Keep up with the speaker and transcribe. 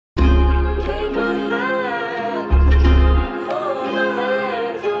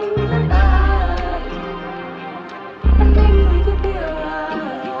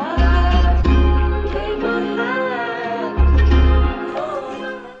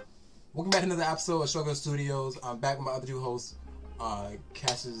back to another episode of Struggle Studios. I'm back with my other two hosts,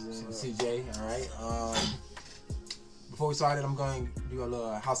 Cassius and CJ. All right. Before we started, I'm going to do a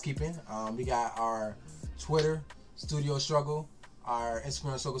little housekeeping. We got our Twitter, Studio Struggle, our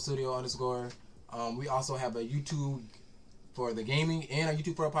Instagram, Struggle Studio _. We also have a YouTube for the gaming and a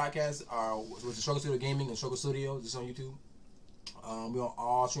YouTube for our podcast, which is Struggle Studio Gaming and Struggle Studio, just on YouTube. We're on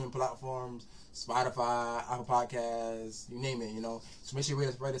all streaming platforms, Spotify, Apple Podcasts, you name it, you know. So make sure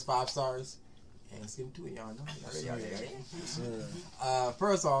you rate us 5 stars. And let's get into it, y'all know. Y'all ready?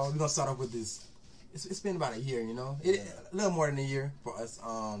 First of all, we're going to start off with this. It's been about a year, you know. A little more than a year for us.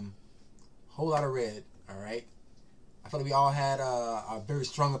 Whole lot of red, all right? I feel like we all had our very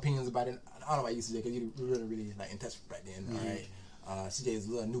strong opinions about it. I don't know about you, CJ, because you were really like in touch back then, all right? CJ is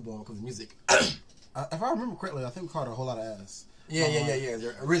a little newborn when it comes to music. If I remember correctly, I think we called it A Whole Lot of Ass. Yeah.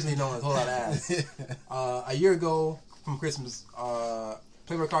 They're originally known as A Whole Lot of Ass. A year ago from Christmas,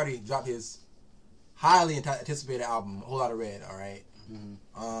 Playboi Carti dropped his highly anticipated album, A Whole Lot of Red, all right?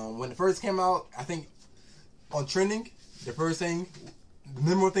 When it first came out, I think on trending, the first thing, the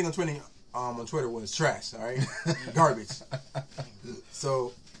number one thing on trending on Twitter was trash, all right? Garbage.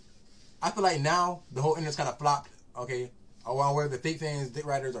 So I feel like now the whole internet's kind of flopped, okay? Where the fake fans, dick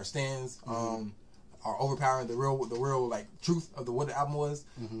writers, or stans are overpowering the real like truth of what the album was.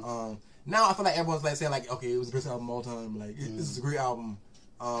 Now I feel like everyone's like saying like, okay, it was the best album of all time. Like this is a great album.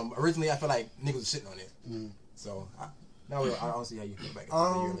 Originally I feel like niggas was shitting on it. So now I don't see how you feel back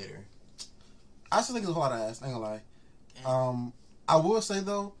a year later. I still think it's a whole lot of ass. I ain't gonna lie. I will say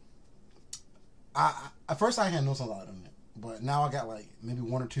though, at first I had no songs on it, but now I got like maybe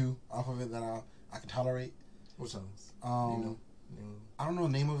 1 or 2 off of it that I can tolerate. What songs? I don't know the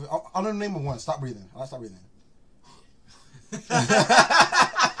name of it. I know the name of one. Stop Breathing. I like Stop Breathing.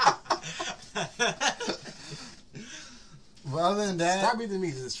 But other than that, Stop Breathing Me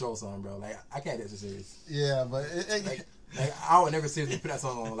is a troll song, bro. Like I can't take it serious. Yeah, but like I would never seriously put that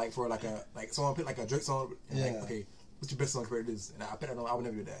song on like for like someone put like a Drake song and like, okay, what's your best song compared to this? And I put that on. I would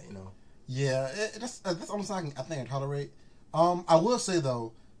never do that, you know. Yeah, that's the only song I think I tolerate. I will say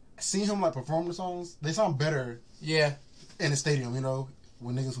though, seeing him like perform the songs, they sound better. Yeah. In the stadium, you know,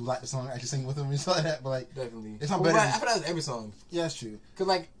 when niggas who like the song actually sing with him and stuff like that. But like, definitely, it's not better. I feel like that's every song. Yeah, that's true. Cause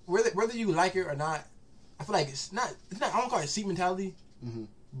like whether you like it or not, I feel like it's not. I don't call it sheep mentality,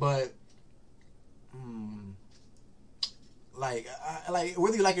 but like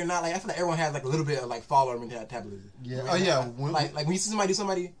whether you like it or not, like I feel like everyone has like a little bit of like follower mentality. Yeah. Right? Like when you see somebody do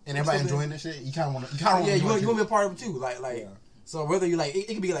somebody and everybody enjoying that shit, you kind of want to. Yeah, you want to be a part of it too. Like. Yeah. So whether you like, it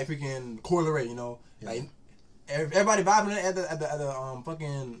could be like freaking Coi Leray, you know, like. Everybody vibing at the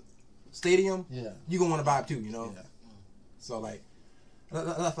fucking stadium. Yeah, you gonna want to vibe too, you know. Yeah. So like,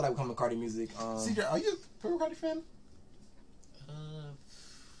 I feel like we come to Cardi music. CJ, are you a Playboi Carti fan?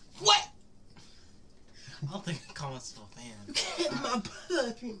 What? I don't think I call myself a fan. My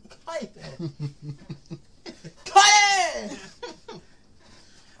fucking Cardi fan. Cardi.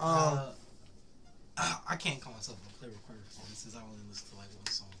 I can't call myself a Playboi Carti fan since I only listen to like one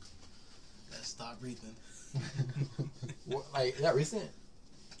song. That's Stop Breathing. What, like that recent?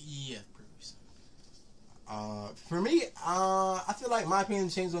 Yeah, pretty recent. For me, I feel like my opinion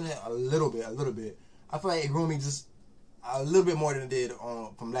changed on it a little bit. I feel like it grew me just a little bit more than it did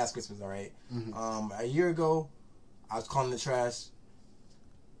from last Christmas. All right. A year ago, I was calling it trash.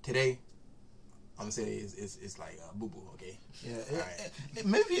 Today, I'm gonna say it's like boo boo. Okay. Yeah.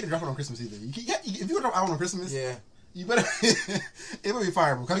 Maybe you didn't drop it on Christmas either. If you drop an album on Christmas, yeah, you better. It would be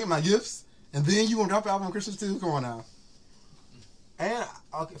fire. Can I get my gifts? And then you gonna drop an album on Christmas too? Come on now. And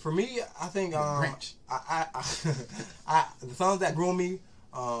okay, for me, I think I the songs that grew me,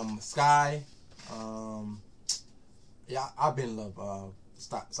 Sky, yeah, I've been in love.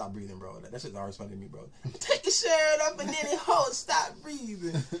 Stop breathing, bro. That shit's always funny to me, bro. Take your shirt off and then it holds. Stop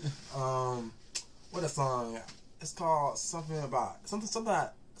breathing. What a song? It's called something about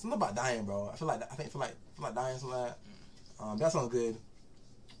dying, bro. I feel like dying, something like that. That sounds good.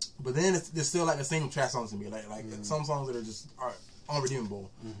 But then there's still like the same trash songs to me, like some songs that are unredeemable.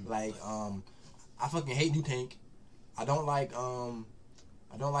 Like I fucking hate New Tank. I don't like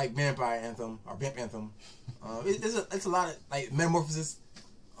Vampire Anthem or Vamp Anthem. It's a lot of like Metamorphosis.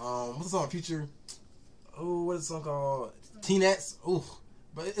 What's the song Future? Oh, what is the song called? Teenettes. Ooh,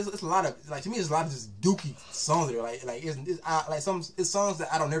 but it's a lot of like to me it's a lot of just dookie songs that are like it's songs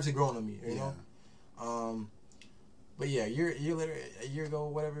that I don't never see growing on me, you know. But yeah, a year later, a year ago,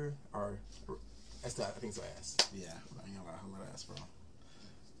 whatever, or I think so. Ass. Yeah, I ain't gonna lie, a whole lot of ass,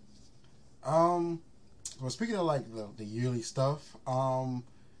 bro. Well, speaking of like the yearly stuff,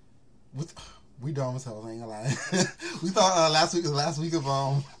 We dumb as hell. I ain't gonna lie. We thought last week was the last week of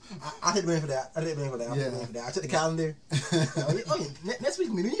I take blame for that. I checked the calendar. Next week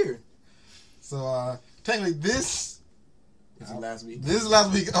will be New Year. So technically this is last week. This is the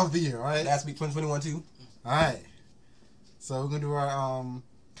last week of the year, right? Last week 2021 too. Alright. So we're gonna do our kind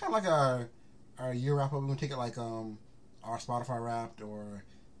of like our year wrap up. We're gonna take it like our Spotify Wrapped, or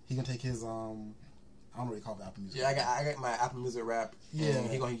he can take his I don't really call it Apple Music. Yeah, I got my Apple Music Wrap. Yeah,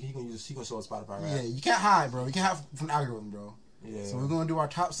 he gonna show a Spotify Wrap. Yeah, you can't hide, bro. You can't hide from the algorithm, bro. Yeah. So we're gonna do our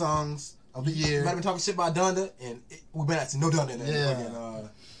top songs of the year. We might have been talking shit about Donda, and we've been actually no Donda in there. Yeah.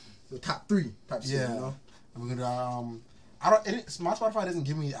 The top 3 type shit. Yeah. You know? And we're gonna my Spotify doesn't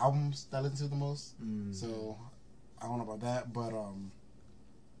give me albums that I listen to the most, so I don't know about that. But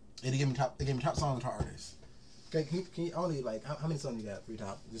it gave me top songs and top artists. Okay, can you only like how many songs you got for your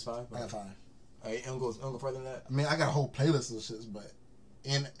top? Just 5? I got 5. Alright, and go further than that. I mean, I got a whole playlist of shits, but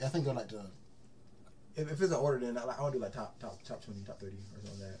I think I like to. If it's in order, then I want to do like top 20, top 30, or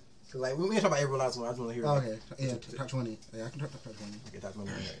something like that. Cause like we can talk about every last one. I just want to hear. Oh, okay, yeah, top 20. Yeah, I can talk top 20. Okay, top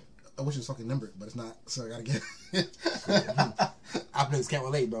 20. Right. I wish it was fucking numbered, but it's not, so I gotta get it. Optics can't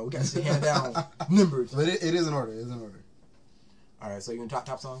relate, bro. We got to hand down numbers. But it is in order. It is in order. Alright, so you're gonna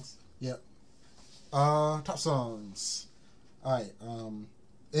top songs? Yep. Top songs. Alright, and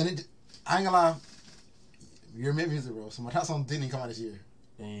I ain't gonna lie, you're mid music, bro, so my top song didn't even come out this year.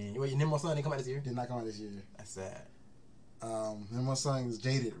 And your Nimmo song didn't come out this year? Did not come out this year. That's sad. Nimmo song is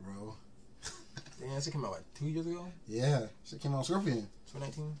Jaded, bro. Damn, that shit came out, what, 2 years ago? Yeah, shit came out on Scorpion.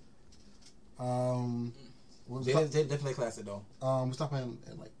 2019? Jaded definitely a classic, though. We're stopping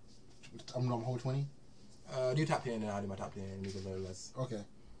at like, I'm on whole 20. Do your top 10, and I'll do my top 10, and we can learn less. Okay.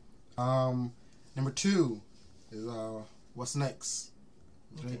 Number 2 is What's Next?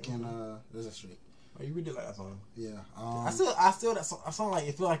 Drake and there's a Drake. Oh, you really did like that song. Yeah. I still that song like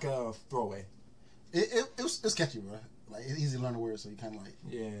it feel like a throwaway. It's catchy, bro. Like it's easy to learn the words, so you kind of like.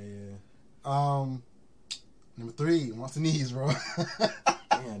 Yeah. Number 3, Wants the Knees, bro.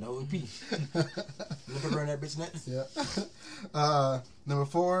 Damn, the OP. Never burn that bitch nuts. Yeah. Number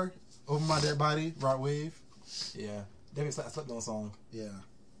 4, Over My Dead Body, Rod Wave. Yeah. Definitely slept on a song. Yeah.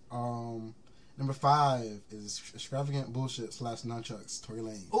 Number 5 is Extravagant Bullshit / Nunchucks, Tory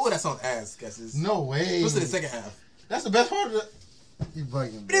Lanez. Oh, that song ass, guesses. No way. Listen to the second half. That's the best part of it. You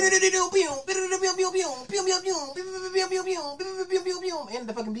bugging, bro. And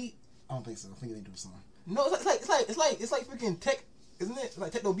the fucking beat. I don't think so. I think they do a song. No, it's like freaking tech, isn't it? It's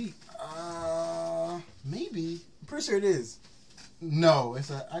like techno beat. Maybe. I'm pretty sure it is. No,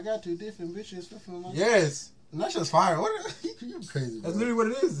 it's I got 2 different bitches from my. Yes. And that shit's fire. What? You crazy, bro. That's literally what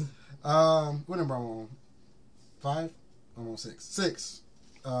it is. What number I'm on? 5? I'm on 6. 6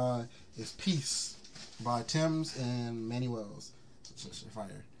 is Peace by Tim's and Manny Wells. It's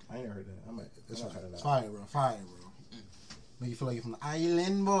fire. I ain't never heard that. It's fire, bro. Fire, bro. Make you feel like you're from the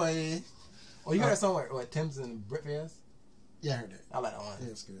island, boy. Oh, you heard that song what Tim's and Brit Fayez? Yeah, I heard it. I like that one. Yeah,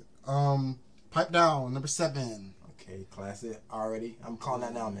 it's good. Pipe Down, number 7. Okay, classic already. I'm calling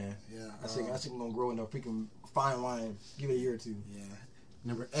that now, man. Yeah. That shit gonna grow into a freaking fine line. Give it a year or 2. Yeah.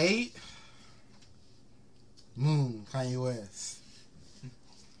 Number 8, Moon, Kanye West.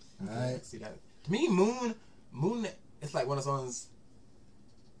 Okay, Alright. see that. To me, Moon, it's like one of those songs.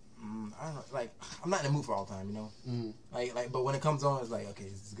 I don't know. Like I'm not in the mood for all the time, you know. Like, but when it comes on, it's like okay,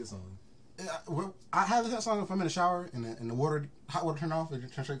 it's a good song. I have that song if I'm in the shower and the water, hot water turn off, it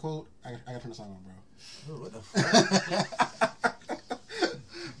turns straight cold. I gotta turn the song on, bro. Ooh, what the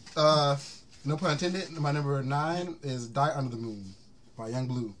fuck? No pun intended. My number 9 is Die Under the Moon by Young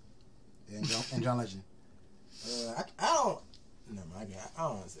Blue and John Legend. I don't. No, I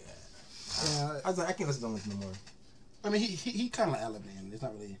don't want to say that. I was like, I can't listen to him no more. I mean, he kind of like elevating. It's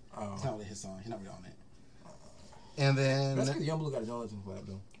not really. It's not really his song. He's not really on it. And then that's because Young Blue got a John Legend collab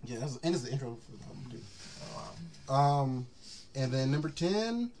though. Yeah, and it's the intro for the album too. Oh, wow. And then number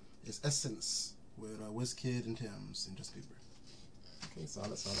 10 is Essence with WizKid and Tim's and Justin Bieber. Okay,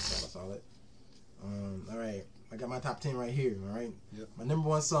 solid. All right, I got my top 10 right here. All right. Yep. My number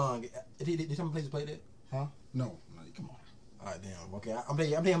 1 song. Did you tell me plays played it? Huh? No, come on. All right, damn. Okay, I'm telling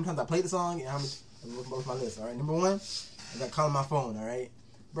you how many times I played the song and how many. What's my list? All right, number 1 is like calling my phone. All right,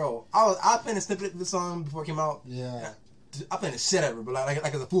 bro. I played a snippet of the song before it came out. Yeah. I played the shit out of it, but like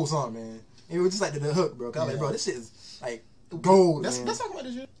it's a full song, man. And it was just like the hook, bro. I was like, bro, this shit is like gold. That's man. talking about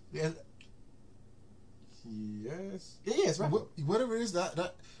this year. Yeah. Yes, right. Whatever it is,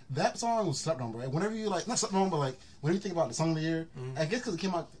 that song was slept on, bro. Whenever you like, not slept on, but like whenever you think about the song of the year, I guess because it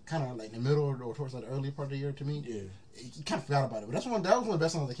came out kind of like in the middle or towards like the early part of the year to me. Yeah, you kind of forgot about it. But that was one of the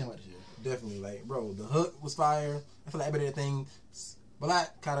best songs that came out this year. Definitely, like, bro, the hook was fire. I feel like everything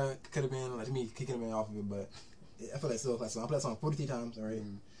Black kind of could have been, like, to me, kicking me off of it, but I feel like it's still a classic song. I played that song 43 times, alright?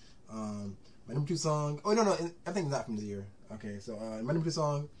 My number 2 song, I think it's not from the year. Okay, so my number 2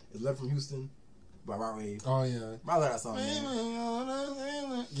 song is Love from Houston by ROCKEYE. Oh, yeah. I love that song,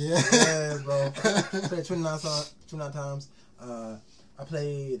 man. Yeah. Yeah, bro. I played 29 times. I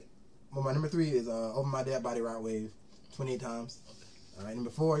played, well, my number 3 is Over My Dead Body ROCKEYE 28 times. Alright, number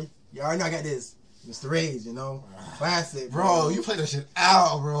 4, you already know I got this. Mr. Rage, you know, classic, bro. You played that shit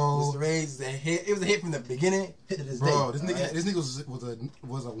out, bro. Mr. Rage is a hit. It was a hit from the beginning, hit to this day. Bro, this nigga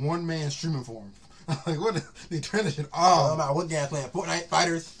was a one man streaming for him. Like, what? They turned that shit off. No matter what game I'm playing, Fortnite,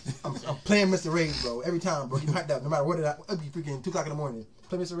 Fighters, I'm playing Mr. Rage, bro. Every time, bro. You hyped up. No matter what, it'll be freaking 2 o'clock in the morning.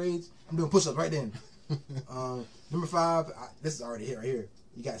 Play Mr. Rage. I'm doing push-ups right then. Number 5, this is already hit right here.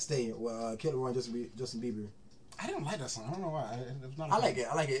 You gotta stay. Well, Killer Roy and Justin Bieber. I didn't like that song. I don't know why. I like it.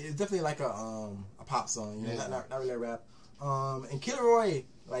 It's definitely like a pop song. You know, not really a rap. And Killer Roy,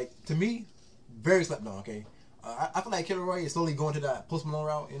 like, to me, very slept on. Okay, I feel like Killer Roy is slowly going to that Post Malone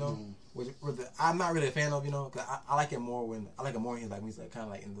route. You know, which I'm not really a fan of. You know, cause I like it more when he's like kind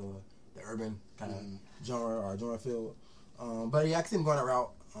of like in the urban kind of genre or genre field. But yeah, I can see him going that route.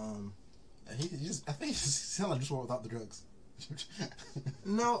 I think he sounded like Just One without the drugs.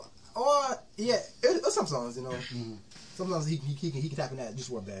 No. Or yeah, it's some songs, you know. Sometimes he can tap in that Just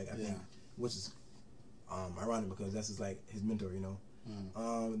War bag, I think, which is ironic because that's his mentor, you know.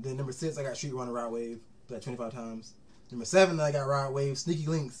 Then number 6, I got Street Runner ROCKEYE, played 25 times. Number 7, I got ROCKEYE Sneaky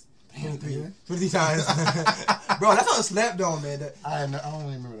Links 23 times. Bro, that song slept on, man. I don't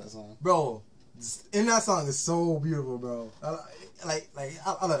even remember that song. Bro, in that song is so beautiful, bro. I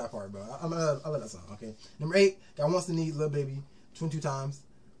love that part, bro. I love that song. Okay, number 8, got Wants to Need Lil Baby 22 times.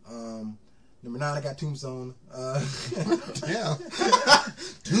 Number 9, I got Tombstone. Yeah.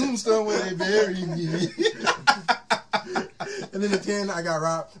 Tombstone where they bury me. And then the 10, I got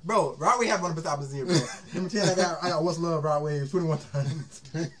Rock. Bro, ROCKEYE had one of the best albums here, bro. Number 10, I got What's Love ROCKEYE 21 times.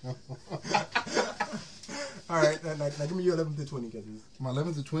 Alright, now give me your 11 to 20, cause my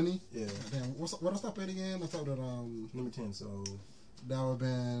 11 to 20? Yeah. Damn, what I stop at again? I thought that number 10, so that would have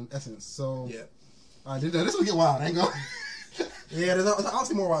been Essence. So yeah. Alright, this will get wild, I ain't gonna yeah, there's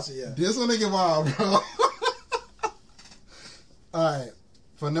obviously more watch it, yeah. This one get wild, bro. Alright.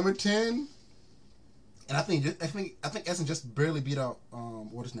 For number 10, and I think Essence just barely beat out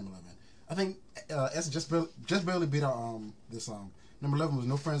what is number 11? I think Essence just barely beat out this song. Number 11 was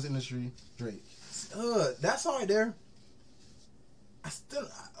No Friends in the Industry, Drake. That song right there,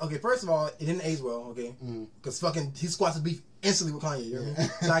 okay, first of all, it didn't age well, okay? Because fucking he squats the beef instantly with Kanye, you know what I mean?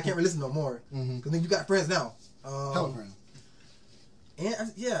 So I can't really listen no more. Because then you got friends now. Hella friends. And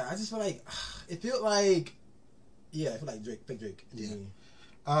I just feel like it felt like Drake, fake Drake. Yeah.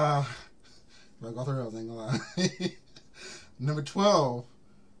 Like off the rails, ain't gonna lie. Number 12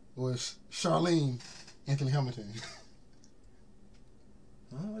 was Charlene, Anthony Hamilton.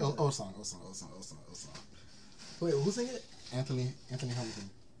 Old song. Wait, who sang it? Anthony Hamilton.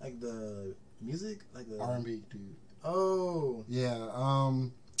 Like the music, like the R&B dude. Oh. Yeah.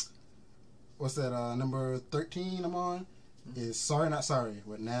 What's that? Number 13 I'm on is Sorry Not Sorry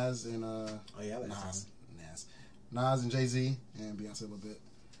with Nas and oh yeah, I like Nas and Jay-Z and Beyonce a little bit.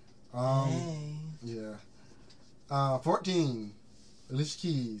 Yeah. 14, Alicia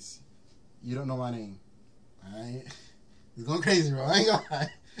Keys, You Don't Know My Name. Alright. It's going crazy, bro. I ain't gonna lie.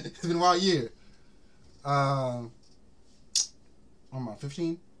 It's been a wild year. I'm on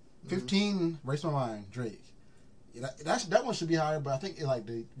 15. 15, Race My Mind, Drake. Yeah, that one should be higher, but I think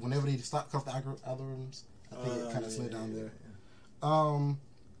whenever they stopped off the algorithms, I think it kind of slid down there.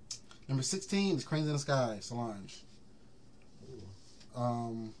 Number 16 is Cranes in the Sky, Solange.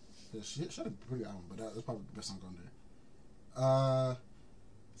 She had a pretty album, but that's probably the best song on there.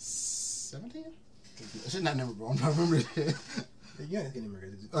 17? I should not remember, bro. I'm not remembering it. You ain't getting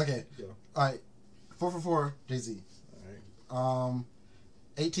remember. Okay. Alright. 444, Jay-Z. Alright.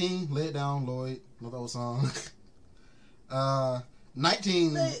 18, Lay It Down, Lloyd. Another old song.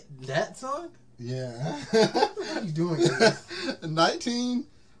 19. That song? Yeah. What are you doing? 19.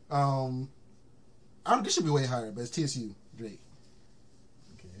 This should be way higher, but it's TSU, Drake.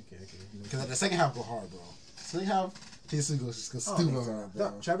 Okay. Because the second half go hard, bro. Second half, TSU goes stupid hard,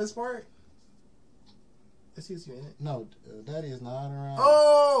 bro. Travis Part? It's TSU, ain't it? No, Daddy is not around.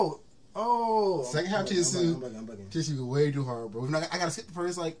 Oh! Second half TSU. I'm bugging. TSU go way too hard, bro. I gotta skip the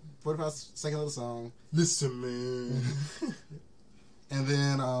first 45 seconds of the song. Listen, man. And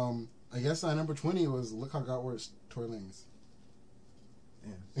then I guess number 20 was Look How God Works, Tory Lanez.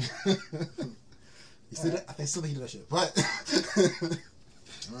 Yeah. I think still he did that shit, but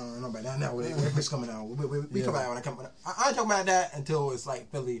I don't know about that now. What's coming out? We come out when I come. I ain't talking about that until it's like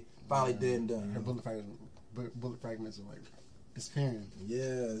Philly finally dead and done. Her bullet fragments are like disappearing.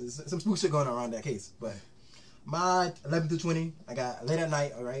 Yeah, some spook shit going on around that case. But my 11 through 20, I got Late at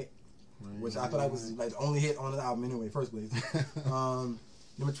Night. All right, which I thought I was like the only hit on the album anyway, first place.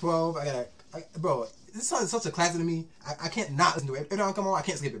 Number 12, bro. This song is such a classic to me. I can't not listen to it. Every time I come on, I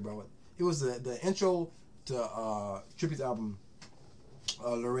can't skip it, bro. It was the intro to Trippie's album,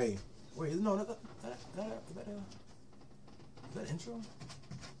 Lorraine. Wait, no, is that intro?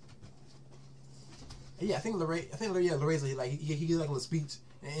 Yeah, I think Lorraine's like he gives like a little speech,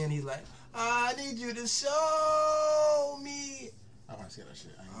 and he's like, "I need you to show me." I want to see that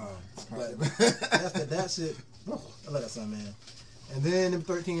shit. But that shit. I love that song, man. And then number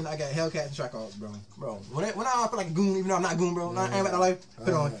 13, I got Hellcat and Trackouts, bro. When I feel like a goon, even though I'm not a goon, bro, I ain't about that life.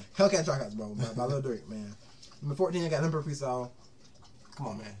 Put on Hellcat and Trackouts, bro, by Lil Durk, man. Number 14, I got Limber Freestyle. Come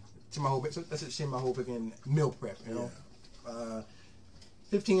on, man. That shit changed my whole freaking meal prep, you know.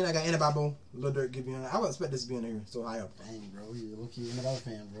 15, I got Anababo. Lil Durk give me on. I would expect this to be on here so high up. Dang, bro, you low-key Anababo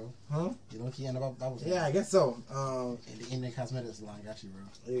fan, bro. Huh? You low-key Anababo fan. Yeah, I guess so. And the Indian Cosmetics line got you, bro.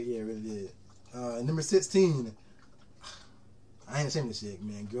 Yeah, it really did. Number 16. I ain't ashamed of this shit,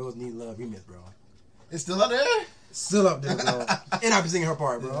 man. Girls Need Love remix, bro. It's still up there? Still up there, bro. And I be singing her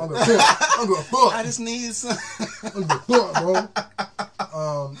part, bro. I'm gonna fuck. I just need some. I'm gonna fuck,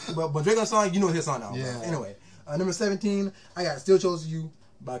 bro. But Drake on song, you know his song now. Yeah. Bro. Anyway, number 17, I got Still Chose You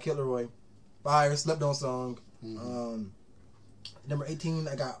by Kid Leroy. Fire, Slept On song. Mm-hmm. Number 18,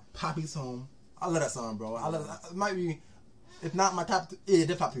 I got Poppy's Home. I love that song, bro. It might be, if not my top,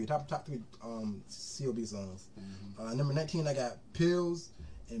 the top three COB songs. Mm-hmm. Number 19, I got Pills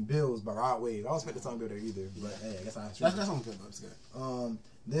and Bills by Rod Wave. I don't expect the song to go there either, but hey, I guess that sounds good, though. It's good.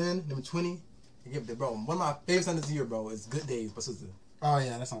 Then number 20, bro, one of my favorite songs this year, bro, is Good Days by SZA. Oh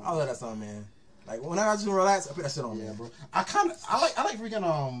yeah, that song. I love that song, man. Like when I just want to relax, I put that shit on. Yeah, man. bro. I like freaking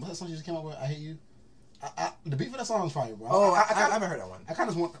what's that song you just came up with? I Hate You. The beat for that song is fire, bro. Oh, I haven't heard that one. I kind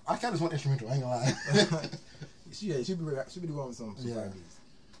of want instrumental. I ain't gonna lie. She be going with some fire beats.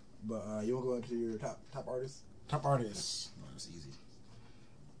 But you want to go into your top artists? Top artists. Oh, that's easy.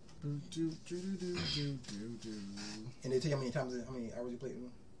 And they tell you how many hours you played with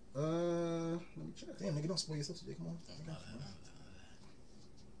them? Let me check. Damn, nigga, don't spoil yourself today. Come on.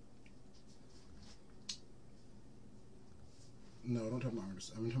 No, don't tell my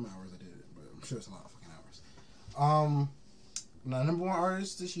artists. I mean, tell my hours I did it, but I'm sure it's a lot of fucking hours. My number 1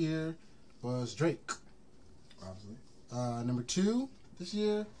 artist this year was Drake. Obviously. Number 2 this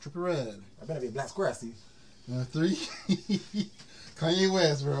year, Trippie Redd. I better be a black square, Steve. Number 3, Kanye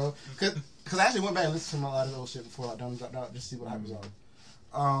West, bro. Cause I actually went back and listened to a lot of old shit before I done dropped out just to see what hype was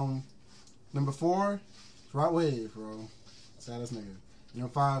on. Number 4, Rod Wave, bro. Saddest nigga.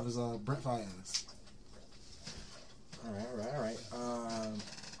 Number 5 is Brent Faiyaz. All right.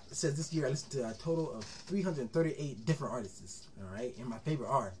 It says this year I listened to a total of 338 different artists. All right, and my favorite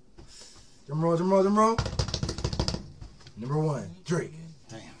are drum roll. Number 1, Drake.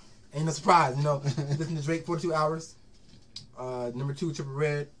 Damn. Ain't no surprise, you know. Listen to Drake 42 hours. Number 2, Trippie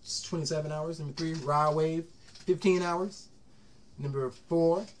Redd, 27 hours. Number 3, Rod Wave, 15 hours. Number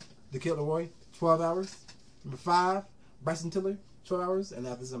 4, The Kid Leroy, 12 hours. Number 5, Bryson Tiller, 12 hours. And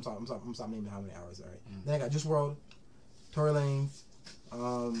after this, I'm sorry, naming how many hours. All right. Then I got Just World, Tory Lanez,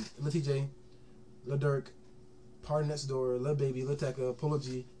 Lil TJ, Lil Durk, Party Next Door, Lil Baby, Lil Tecca, Polo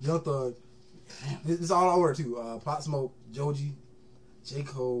G, Young Thug. This is all in order too. Pop Smoke, Joji, J.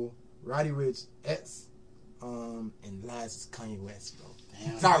 Cole, Roddy Ricch, X, and last is Kanye West, bro.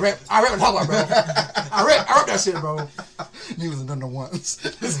 Damn. So I rap what I'm talking about, bro. I rap that shit, bro. He wasn't done once.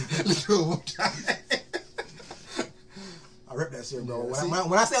 Let's do it one time. I rip that shit, bro. Yeah,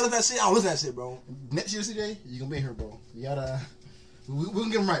 when I say I listen to that shit, I don't listen to that shit, bro. Next year, CJ, you gonna be here, bro. You gotta. We gonna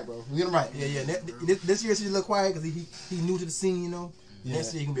get him right, bro. We get him right. Yeah. This year, she's a little quiet because he new to the scene, you know. Yeah.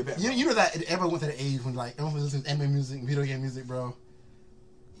 Next year, he can be better. You know that everyone went to the age when like everyone was listening to anime music, video game music, bro.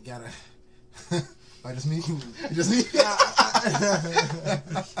 You gotta. Like just me. Just me.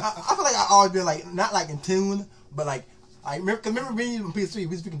 I feel like I always been like not like in tune, but like. I remember being on PS3, we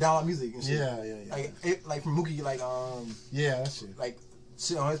was speaking download music and shit. Yeah. Like from Mookie, like yeah, that shit. Like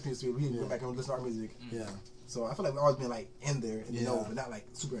shit on his PS3, we go back and listen to our music. Yeah. So I feel like we always been like in there and know, but not like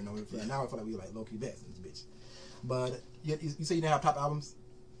super in know. Yeah. Now I feel like we like low key vets in this bitch. But you say you didn't have top albums?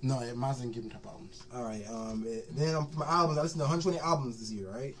 No, mine didn't give me top albums. All right. Then for my albums, I listened to 120 albums this year.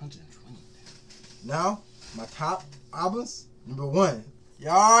 Right. 120. Now my top albums. Number 1,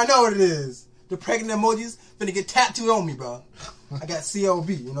 y'all already know what it is. The pregnant emojis finna get tattooed on me, bro. I got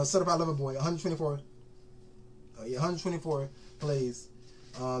CLB, Certified Lover Boy, 124. 124 plays.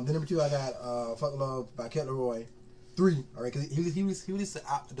 Then number 2, I got Fuck Love by Kid Leroy. 3, all right, because he released the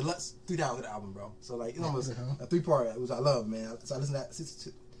deluxe 3 times of the album, bro. So like it's almost a 3-part. It was I Love, man. So I listened to that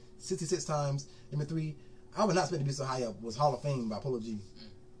 66 times. Number 3, I would not expect to be so high up. Was Hall of Fame by Polo G.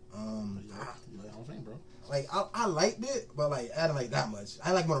 Hall of Fame, bro. Like I liked it, but like I didn't like that much.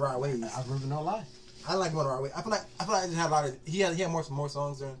 I like him on the Ride Waves. I really no lie. I like him on the Ride Waves. I feel like I just had a lot of. He had more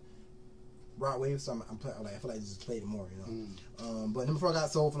songs than Ride Waves, so I feel like I just played it more, you know. But number 4, I got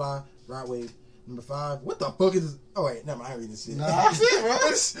Soulfly, Ride Wave. Number 5, what the fuck is this? Oh wait, never mind, I ain't reading this shit. Nah, that's it, bro. I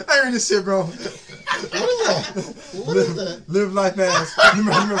ain't reading this shit, bro. What is that? What is that? Live Life Fast.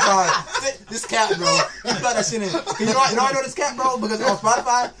 Number 5. This cat, bro. You put that shit in. You know I know this cat, bro, because on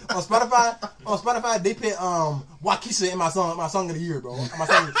Spotify, they put Waukesha in my song of the year, bro. My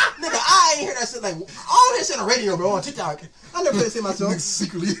song, nigga, I ain't hear that shit like all that shit on the radio, bro, on TikTok. I never put this in my song.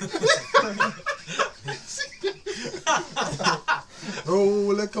 Secretly.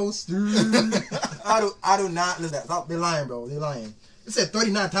 Roller coaster. I do not listen to that. They're lying, bro. They're lying. It said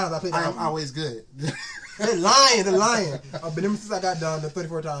 39 times I played that I am album. always good. They're lying. But then since I got done, the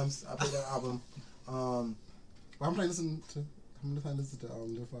 34 times I played that album. I'm trying to listen to Live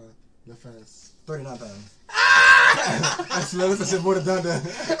Fast. 39 times. I swear this shit more than done.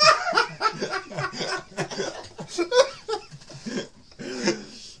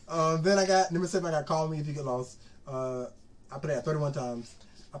 Then I got number 7. I got Call Me If You Get Lost. I played that 31 times.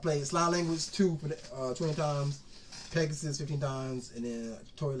 I played Slime Language 2 for 20 times. Pegasus 15 times, and then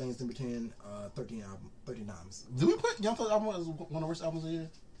Tory Lanez number 10 13 times. Did we put Young Thug's album as one of the worst albums of the year?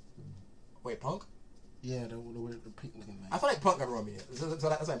 Wait, Punk? Yeah, the pink looking thing. I feel like Punk never won me. So that's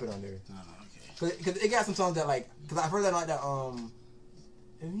why I put it on there. Oh, okay. Because it got some songs that like, because I heard that like that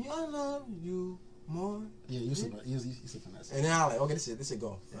If I Love You More. Yeah, you said that. And then I was like, okay, this shit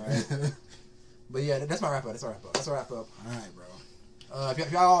go. All right. But yeah, that's my wrap up. That's a wrap up. All right, bro.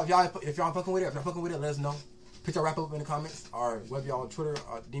 If y'all fucking with it, let us know. Put your wrap up in the comments, or whether y'all on Twitter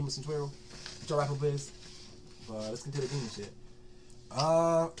or DM us on Twitter. Put your wrap up is. But let's continue the gaming shit.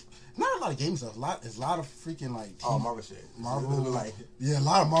 Not a lot of game stuff. It's a lot of freaking like Marvel shit. Marvel, like yeah, a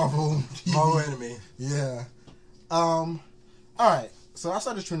lot of Marvel. Marvel anime. Yeah. All right. So I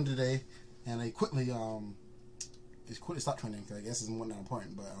started trending today, and they quickly stopped trending because I guess it's more not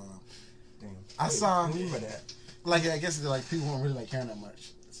important. But damn, I saw that. Like I guess like people weren't really like caring that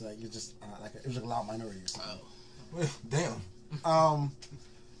much. It's like it's just it was like a loud minority or something. Damn.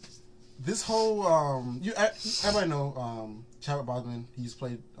 This whole everybody know Chadwick Boseman. He used to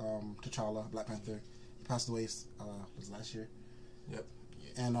play T'Challa, Black Panther. He passed away was last year. Yep.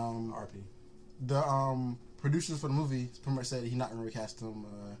 And RP. The producers for the movie pretty much said he's not gonna recast him.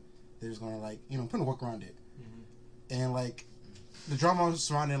 They're just gonna put a work around it. Mm-hmm. And like the drama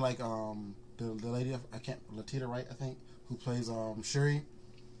surrounding like the lady Latita Wright, I think, who plays Shuri.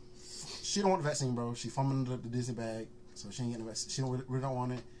 She don't want the vaccine, bro. She fumbling the Disney bag, so she ain't getting the vaccine. She really don't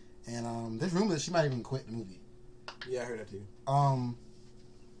want it. And there's rumors that she might even quit the movie. Yeah, I heard that too.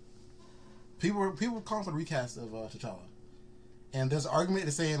 People were calling for the recast of T'Challa, and there's an argument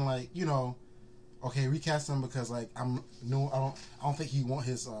that's saying okay, recast him because I don't think he want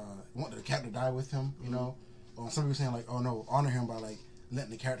the character to die with him, you know. Or some people saying oh no, honor him by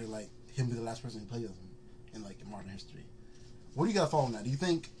letting the character him be the last person who plays him in modern history. What do you got on that? Do you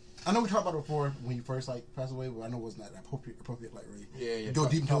think? I know we talked about it before when you first passed away, but I know it was not appropriate really. Yeah. Go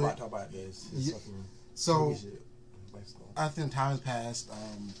deep into it. Talk about this. Yeah. So I think time has passed.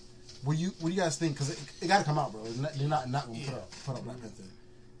 What do you guys think? Because it got to come out, bro. They're not going to put up Black Panther.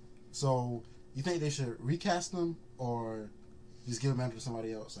 So you think they should recast them or just give it to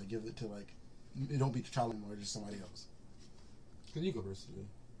somebody else? Give it to it don't be T'Challa or just somebody else. Could you go first?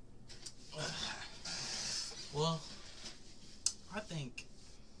 Well, I think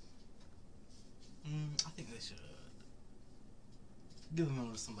they should give him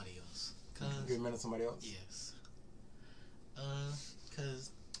over to somebody else. Give him to somebody else? Yes.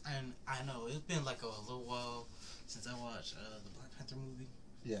 Cause I know it's been a little while since I watched the Black Panther movie.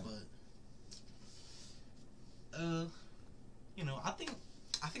 Yeah. But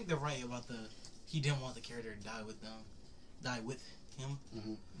I think they're right about he didn't want the character to die with him.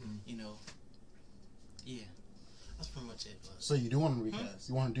 Mm-hmm. Yeah. That's pretty much it. But. So you do want him to recast?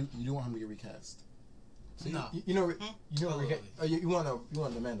 You want him to get recast? So no. You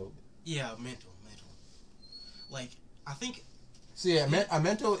want the Mando? Yeah, mental. I think. So yeah, a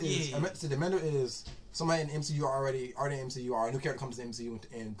mental is. Yeah. So the mental is somebody in the MCU already in the MCU, or a new character comes to the MCU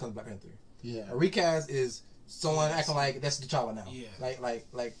and becomes Black Panther. Yeah. A recast is someone acting like that's T'Challa now. Yeah. Like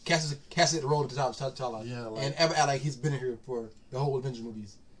casted the role of T'Challa. Yeah. And ever act like he's been here for the whole Avengers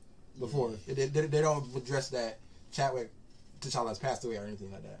movies before. Yeah. They don't address that Chadwick T'Challa has passed away or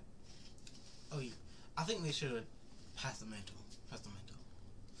anything like that. Oh yeah, I think they should have passed the mantle.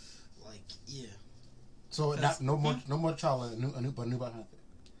 Like yeah. So no more T'Challa, a new Black Panther.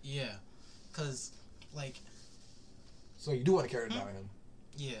 Yeah, cause like. So you do want a character to die with him?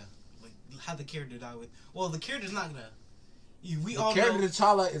 Yeah, like have the character die with. Well, the character's not gonna. The character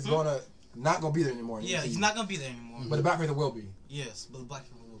T'Challa is not gonna be there anymore. Yeah, he's not gonna be there anymore. But the Black Panther will be. Yes, but the Black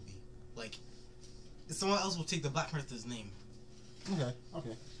Panther will be. Like, someone else will take the Black Panther's name. Okay.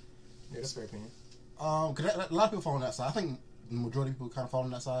 Yeah, that's a fair opinion. Cause a lot of people fall on that side. I think the majority of people kind of fall on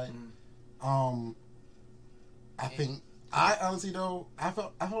that side. I think I honestly though I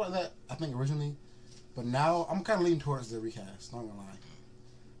felt like that. I think originally, but now I'm kind of leaning towards the recast. Not gonna lie,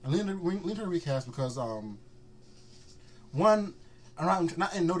 I'm leaning to the recast because one, I'm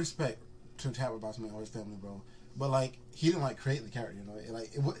not in no respect to Chadwick Boseman or his family, bro, but like he didn't like create the character, you know,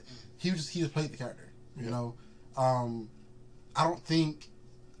 like he just played the character, you know. I don't think,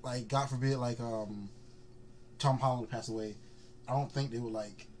 like, God forbid, like Tom Holland passed away, I don't think they would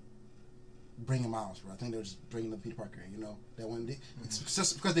like bring him out, bro. I think they were just bringing the Peter Parker, you know, that when it's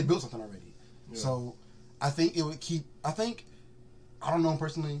just because they built something already. Yeah. So I think it would keep. I don't know him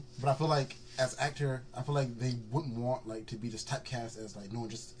personally, but I feel like as actor, I feel like they wouldn't want like to be just typecast as like no one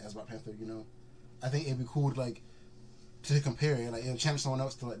just as Black Panther, you know. I think it'd be cool to like to compare, like challenge someone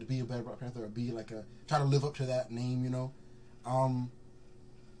else to like to be a better Black Panther or be like try to live up to that name, you know.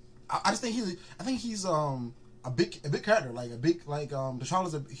 I just think he's a big character, like a big like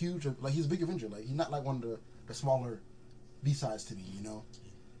T'Challa's a huge, like he's a big Avenger, like he's not like one of the smaller B-sides to me, you know.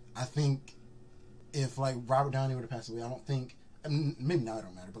 I think if like Robert Downey would have passed away, I don't think, I mean, maybe now it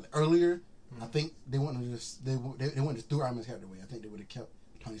don't matter, but like, earlier I think they wouldn't have just they wouldn't just threw Iron Man's character away. I think they would have kept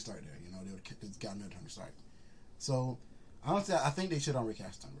Tony Stark there, you know. They would have got another Tony Stark. So honestly, I think they should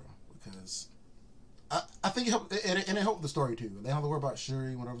recast him, bro, because I think it helped, and it helped the story too. They don't have to worry about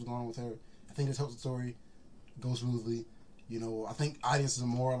Shuri, whatever's going on with her. I think this helps the story go smoothly. You know, I think audiences are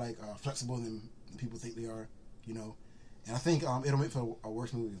more like flexible than people think they are. You know, and I think it'll make for a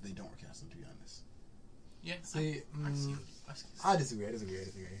worse movie if they don't recast him. To be honest. Yeah. See, I disagree.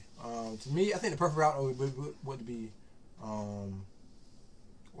 To me, I think the perfect route would be, well,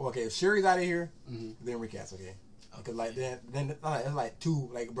 okay, if Shuri's out of here, then recast. Okay, because like then it's like too,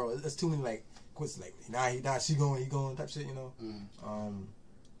 like, bro, it's too many like quits, like now he going type shit, you know.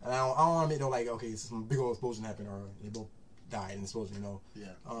 And I don't want to make no like, okay, some big old explosion happened or they both died in an explosion, you know.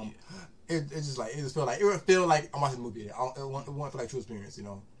 Yeah. It would feel like I'm watching a movie. It won't feel like true experience, you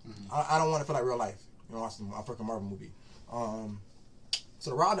know. I don't want to feel like real life, you know, watching a fucking Marvel movie. So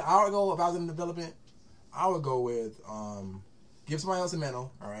the route that I would go if I was in development, I would go with give somebody else a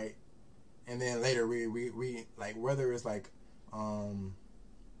mantle, all right, and then later we like whether it's like I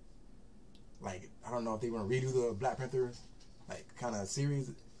don't know if they want to redo the Black Panther like kind of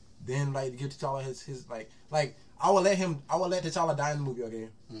series, then like give T'Challa his like I would let T'Challa die in the movie, okay,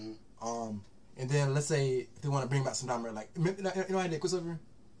 and then let's say if they want to bring back some time, like you know how they did Quicksilver,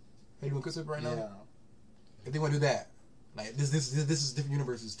 they doing Quicksilver right now. Yeah. If they want to do that, like this is different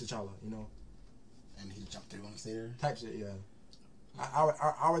universes T'Challa, you know. And he jumped through and stay there. Type shit, yeah.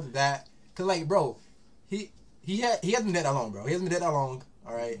 I would do that, cause like, bro, he hasn't been dead that long, bro. He hasn't been dead that long,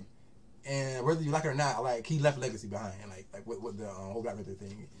 all right. And whether you like it or not, like he left a legacy behind, like with the whole Black Panther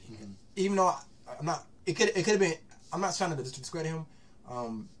thing. Even though I'm not, it could have been. I'm not trying to discredit him.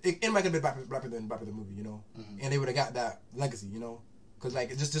 It might have been Black Panther in the Black Panther movie, you know, and they would have got that legacy, you know. Cause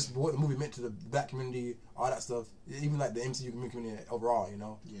like just what the movie meant to the Black community, all that stuff, even like the MCU community overall, you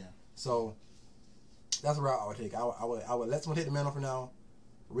know. Yeah. So that's the route I would take. I would let someone take the mantle for now,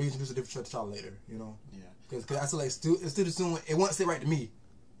 reintroduce a different T'Challa later, you know. Yeah. Cause I feel like it's still soon. It won't sit right to me,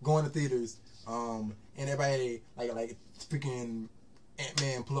 going to theaters, and everybody like freaking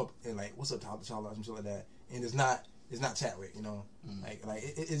Ant-Man pull up and like, what's up, T'Challa, or some shit like that, and it's not Chadwick, you know. Like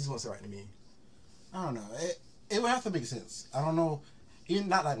it just won't sit right to me. I don't know. It would have to make sense. I don't know. Even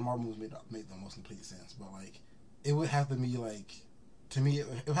not like Marvel movies make the most complete sense, but like it would have to be like, to me it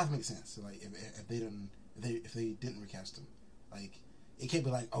would have to make sense. So, like if they didn't recast him, like it can't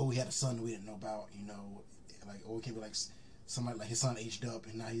be like, oh, he had a son we didn't know about, you know, like, or it can't be like somebody like his son aged up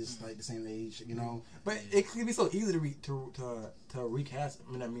and now he's like the same age, you know. But it could be so easy to recast.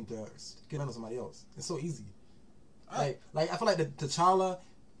 I mean to get under somebody else. It's so easy. Like I feel like the T'Challa.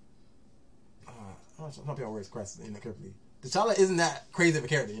 Some people words correctly, carefully. T'Challa isn't that crazy of a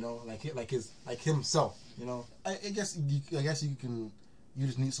character, you know, like himself, you know. I guess you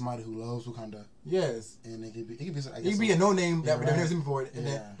just need somebody who loves Wakanda. Yes, and it could be I guess he could be a no name that we've never seen before, and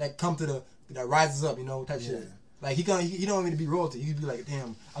that come to that rises up, you know, type shit. Like he don't need to be royalty. He could be like,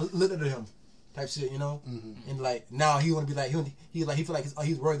 damn, I looked at him, type shit, you know. Mm-hmm. And like now he want to be like he feel like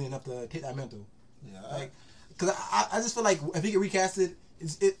he's worthy enough to take that mantle. Yeah, like because I just feel like if he get recasted,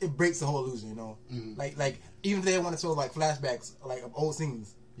 it breaks the whole illusion, you know. Mm-hmm. Like even if they want to show like flashbacks like of old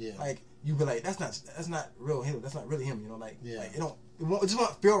scenes, yeah, like you be like that's not real him. That's not really him, you know. Like yeah, like it just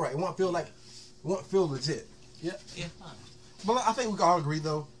won't feel right. It won't feel legit. Yeah, yeah. But I think we can all agree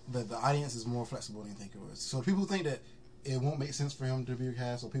though that the audience is more flexible than you think it was. So people think that it won't make sense for him to be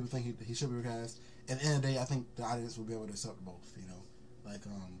recast, or people think he should be recast. At the end of the day, I think the audience will be able to accept both. You know, like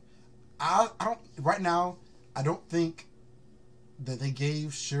I don't right now. I don't think that they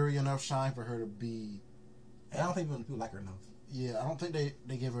gave Shuri enough shine for her to be. And I don't think people like her enough. Yeah, I don't think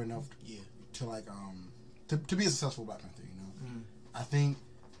they gave her enough. Yeah. To like to be a successful Black Panther. You know, Mm-hmm. I think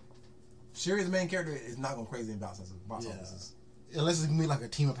Shuri, the main character, is not going crazy in box offices. Unless it's gonna be like a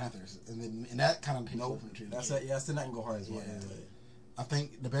team of Panthers, and that kind of takes away from the That's it. Yeah, still not gonna go hard as well. Yeah. Yeah. I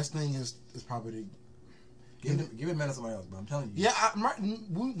think the best thing is probably to Give it man to somebody else, bro. I'm telling you. Yeah,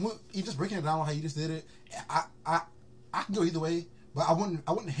 you just breaking it down how you just did it. I can go either way, but I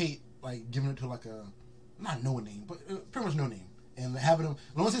wouldn't hate like giving it to like a not no name, but pretty much no name, and having him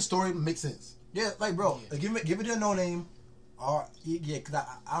as long as his story makes sense. Yeah, like bro, give it to a no name. Or yeah, because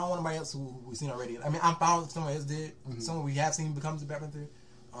I don't want anybody else who we've seen already. I mean, I'm fine if somebody else did. Mm-hmm. Someone we have seen becomes a Black Panther.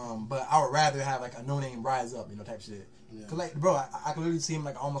 But I would rather have like a no name rise up, you know, type shit. Yeah. Cause like, bro, I can literally see him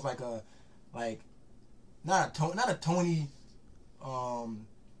like almost like a not a Tony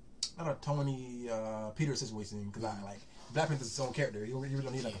Peter situation. Cause I like Black Panther's his own character. You really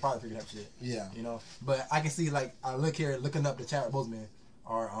don't need like a father figure type shit. Yeah, you know. But I can see like I look here looking up to Chadwick Boseman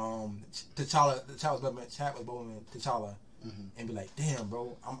or T'Challa, T'Challa. Mm-hmm. And be like, damn,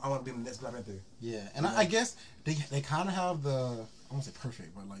 bro, I want to be in the next Black Panther. Yeah, and I guess they kind of have I won't say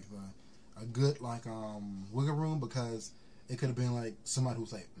perfect, but like a good like wiggle room, because it could have been like somebody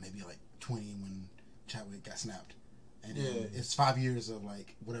who's like maybe like 20 when Chadwick got snapped, and it's 5 years of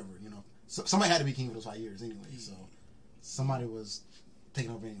like whatever, you know. So somebody had to be king for those 5 years anyway, so somebody was taking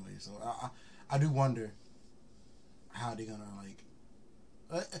over anyway. So I do wonder how they're gonna like.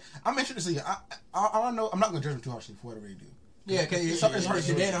 I'm interested to see. I don't know. I'm not gonna judge them too harshly for whatever they do. Yeah, okay. It's hard.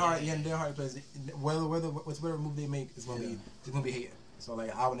 Dan Hard plays. Whatever movie they make is gonna be hate. So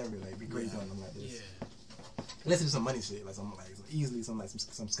like, I would never like be crazy on them like this. Yeah. Unless it's some money shit, like some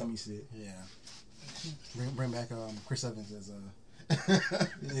scummy shit. Yeah. Bring back Chris Evans as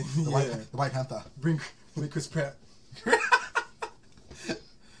the White Panther. Bring Chris Pratt. Chris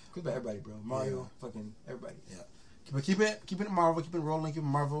back everybody, bro. Mario, fucking everybody. Yeah. But keep it Marvel, keep it rolling, keep it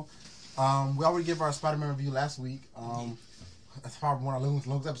Marvel. We already gave our Spider-Man review last week. That's probably one of our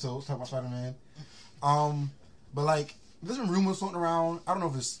longest episodes, talking about Spider-Man. But like, there's been rumors floating around. I don't know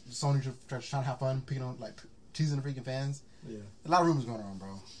if it's Sony trying to have fun, picking on like teasing the freaking fans. Yeah, a lot of rumors going on,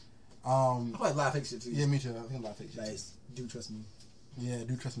 bro. I like a lot of fake shit too. Yeah, me too. I think a lot of fake shit. Nice. Do trust me. Yeah,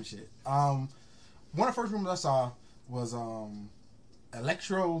 do trust me shit. One of the first rumors I saw was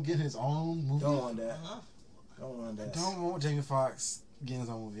Electro getting his own movie. Don't want that. Don't want that. Don't want Jamie Foxx getting his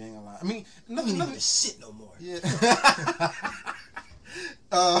own movie. I ain't gonna lie. I mean, nothing shit no more. Yeah.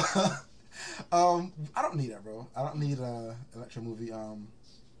 I don't need that, bro. I don't need a Electro movie.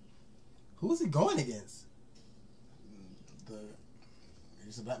 Who's he going against?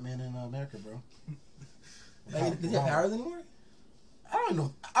 He's a black man in America, bro. Like, does he have powers anymore? I don't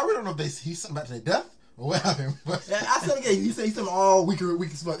know. I really don't know if he's something back to their death or what happened. But yeah, I said again. You say he's something all weak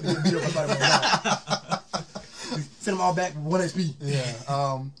as fuck. Beat up Spider-Man. Send them all back with 1 HP. Yeah.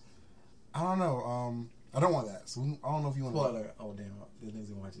 I don't know. I don't want that. So I don't know if you want. Spoiler. Oh damn! This nigga's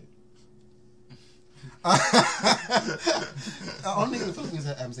gonna watch it. Only in the Philippines I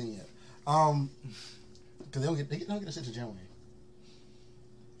haven't seen it yet. Because they don't get that shit to Germany.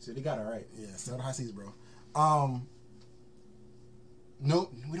 So they got it right. Yeah. Sell the high seas, bro. No,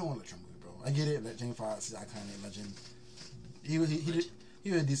 we don't want Electro movie, bro. I get it. That Jamie Foxx is iconic legend. He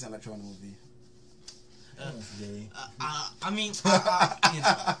did a decent Electro in the movie. I mean, I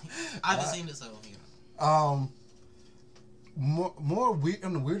haven't seen it, so you know. More weird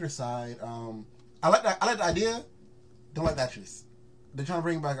on the weirder side. I like the idea. Don't like the actress. They're trying to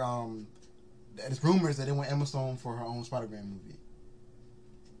bring back. There's rumors that they want Emma Stone for her own Spider-Man movie.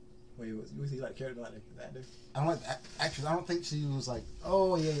 Wait, you see like character like the actor? I don't like the actress. I don't think she was like.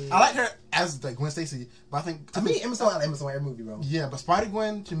 Oh yeah. I like her as like Gwen Stacy, but I think to me Emma Stone, I like Emma Stone every movie, bro. Yeah, but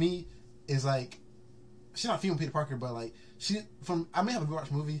Spider-Gwen to me is like. She's not female Peter Parker, but like I may have a good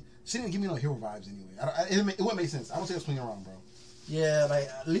watch movie. She didn't give me no hero vibes anyway. It wouldn't make sense. I don't say it's swinging around, bro. Yeah, like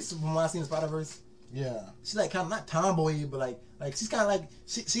at least when I seen the Spider-Verse. Yeah. She's like kind of not tomboy, but like she's kind of like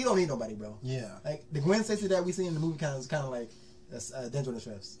she don't need nobody, bro. Yeah. Like the Gwen Stacy that we see in the movie kind of like That's Dental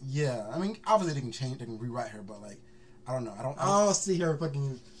Distress. Yeah, I mean, obviously they can rewrite her, but like, I don't know. I don't see her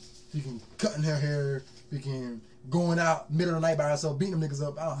fucking cutting her hair, freaking going out middle of the night by herself, beating them niggas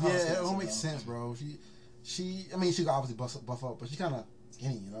up. It don't make sense, bro. I mean, she could obviously buff up, but she kind of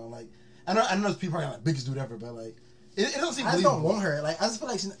skinny, you know. Like, I know those people are like biggest dude ever, but like, it doesn't seem. I just don't want her. Like, I just feel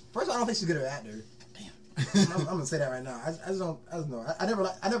like first of all, I don't think she's a good actor. Damn, I'm gonna say that right now. I just know. I never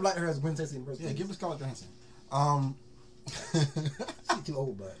liked her as Gwen Stacy in the first place. Yeah, give her Scarlett Johansson. She's too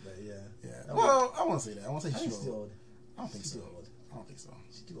old, but yeah. Yeah. Well, I won't say that. I won't say she's too old. I don't think she's so. Too old. I don't think so.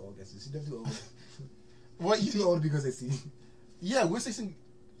 She's too old. She's definitely too old. What? She's too old because they see. Yeah, Gwen Stacy.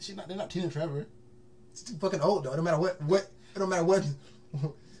 They're not Tina Trevor. She's too fucking old though. No matter what. It don't matter what.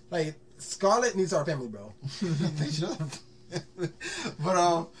 Like Scarlett needs our family, bro. They should.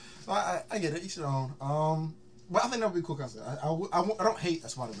 But I get it. Each their own. But I think that would be a cool concept. I don't hate a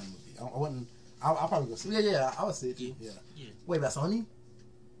Spider-Man movie. I wouldn't. I'll probably go see it. Yeah, I would see it too. Yeah. Wait, about Sony?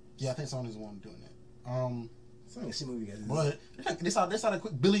 Yeah, I think Sony's the one doing it. Sony a shit movie, guys. But they saw that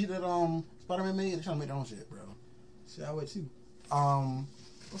quick Billy that Spider-Man made. They're trying to make their own shit, bro. Shit, I would too.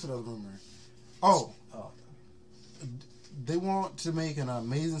 What's the other rumor? Oh. They want to make an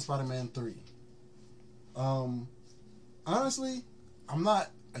Amazing Spider-Man 3. Honestly, I'm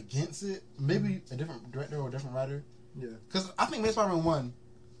not against it. Maybe a different director or a different writer. Yeah. Because I think Amazing Spider-Man 1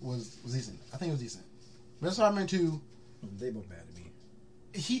 was decent. I think it was decent. Amazing Spider-Man 2... They both bad to me.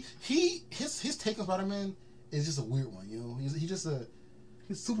 His take on Spider-Man is just a weird one, you know?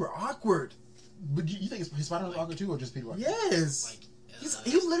 He's super awkward. But you think his Spider-Man's awkward too, or just Peter Parker? Yes.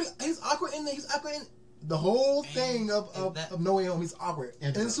 He's awkward in the whole thing of No Way Home. He's awkward.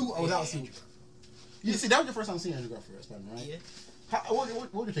 In the suit or without suit. You see, that was your first time seeing Andrew Garfield as Spider-Man, right? Yeah.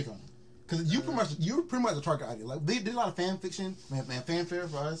 What was your take on it? Because you're pretty much the target audience. Like they did a lot of fan fiction, fanfare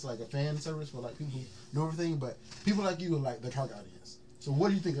for us, like a fan service for like people who know everything. But people like you are like the target audience. So what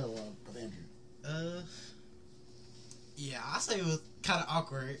do you think of Andrew? Yeah, I say it was kind of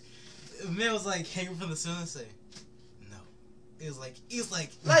awkward. The man was like hanging from the ceiling and say, "No." It was like,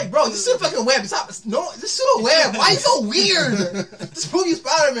 bro, just shoot a fucking web. Stop. No, just shoot a web. Why are you so weird? Just prove you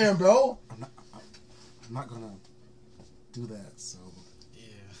Spider-Man, bro. I'm not gonna do that. So.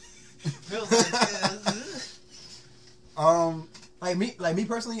 Feels like like me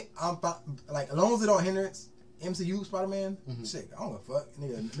personally, I'm like as long as it don't hinder MCU Spider-Man, shit, I don't give a fuck,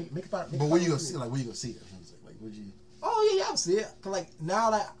 nigga. Make Spider-Man. But where you gonna see? Like where you gonna see it? Like would you? Oh yeah, I would see it. Cause like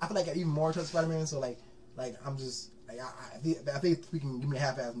now, like I feel like I even more trust Spider-Man. So like I'm just like I think if we can give me a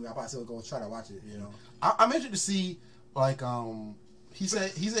half-ass movie, I'll probably still go try to watch it. You know, I'm interested to see like He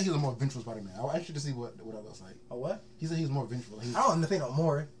said he was a more vengeful Spider-Man. I was interested to see what that looks like. Oh what? He said he was more vengeful. I don't think no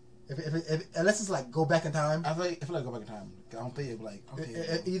more. If unless it's like go back in time. I feel like go back in time. I don't think it like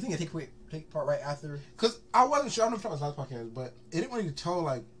okay. You think it take part right after? Because I wasn't sure. I don't know if it was last podcast, but it didn't really tell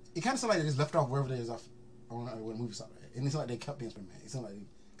like it kind of sounded like they just left off wherever they is off on when the movie started. And it sounded like they kept being Spider-Man. It sounded like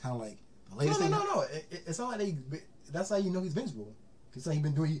kind of like the latest thing. No. It sounded like that's how you know he's vengeful. Because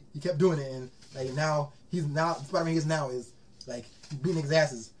he kept doing it, and like now Spider-Man is now is like beating his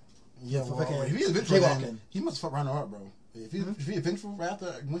asses. Yeah, well, if he's vengeful, then he must fuck runner up, bro. If he's vengeful right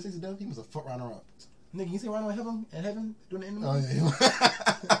after Gwen Stacy's death, he must have fuck runner up. Nigga, you see Rhino in heaven doing the end of the movie? Oh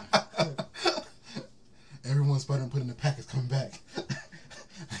yeah. Everyone Spider-Man put in the pack is coming back.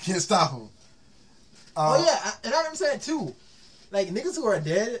 I can't stop him. Oh yeah, and I understand too. Like niggas who are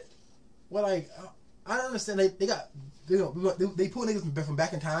dead, well, like I don't understand. They pull niggas from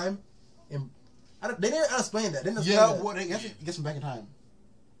back in time, and they didn't explain that. They didn't explain that. Well, they get from back in time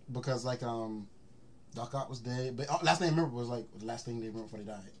because like Doc Ock was dead, but last thing I remember was like the last thing they remember before they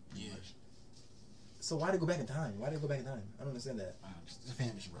died. Yeah. So why they go back in time? I don't understand that. Just the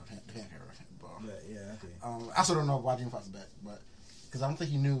fan mission, bro. The fan character, bro. Yeah, okay. I still don't know why Jamie Foxx is back, but because I don't think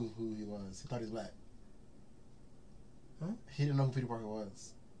he knew who he was. He thought he was black. Huh? He didn't know who Peter Parker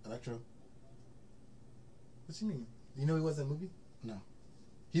was. Electro. What you mean? You know he was in the movie? No.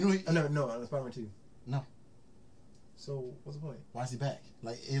 He knew he. No, Spider-Man 2. No. So what's the point? Why is he back?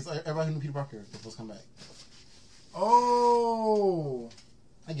 Like it's everybody who knew Peter Parker was supposed to come back. Oh.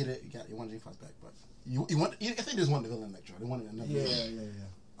 I get it. You want Jamie Foxx back, but you want. I think they just wanted the villain Electro. They wanted another. Yeah.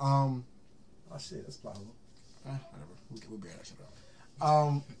 Oh shit, that's plausible. Whatever. We'll bear that shit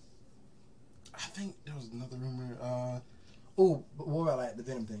out. I think there was another rumor. But what about like the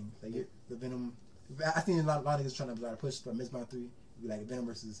Venom thing? Like the Venom. I think a lot of niggas trying to push for Miss 3. Be like Venom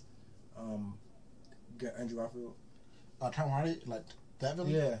versus Andrew Garfield. Tom Hardy, like that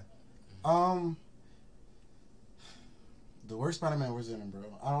villain. Yeah. The worst Spider-Man was in him, bro.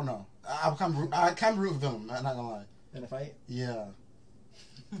 I don't know. I kind of root for Venom. I'm not gonna lie. In a fight. Yeah.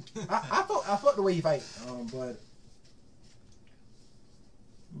 I felt the way he fight, but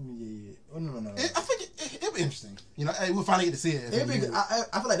You know, hey, we'll finally get to see it. It'd be. I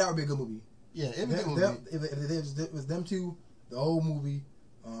feel like that would be a good movie. Yeah, it'd be a good movie. If it was them two, the whole movie.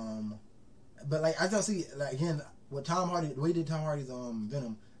 But like I don't see like again with Tom Hardy, the way he did Tom Hardy's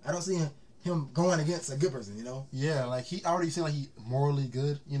Venom. I don't see him going against a good person. You know. Yeah, like he already seemed like he morally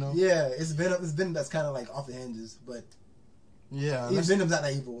good. You know. Yeah, it's Venom that's kind of like off the hinges, but yeah, Venom's not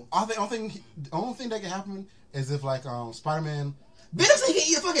that evil. The only thing that could happen is if like Spider-Man. Venom said he can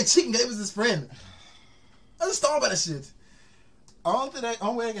eat a fucking chicken because it was his friend. I just thought about that shit. Only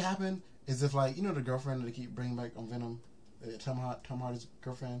way that could happen is if like the girlfriend that they keep bringing back on Venom, Tom Hardy's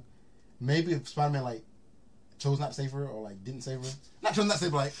girlfriend. Maybe if Spider-Man like chose not to save her or like didn't save her, not chose not to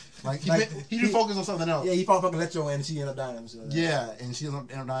save her, like he did focus on something else. Yeah, he fought fucking Electro and she ended up dying. So yeah, and she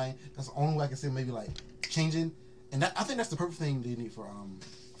ended up dying. That's the only way I can see maybe like changing, and I think that's the perfect thing they need for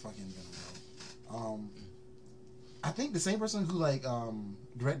fucking Venom. Bro. I think the same person who like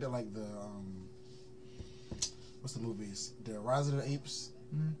directed like the what's the movies? The Rise of the Apes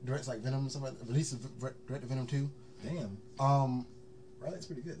directs like Venom and stuff like that. Released directed Venom 2. Damn. Right, that's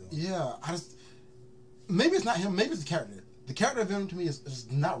pretty good though. Yeah, maybe it's not him. Maybe it's the character. The character of Venom to me is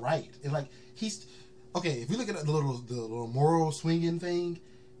not right. It's like he's okay. If you look at the little moral swinging thing,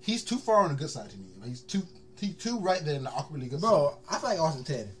 he's too far on the good side to me. Like, he's too right there in the awkwardly good side. Bro, I feel like Austin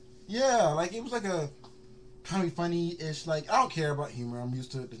Ted. Yeah, like it was like a kind of funny-ish. Like I don't care about humor. I'm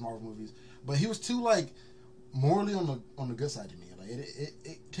used to the Marvel movies, but he was too like morally on the good side to me. Like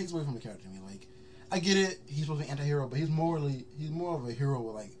it takes away from the character to me. Like I get it. He's supposed to be an anti-hero, but he's more of a hero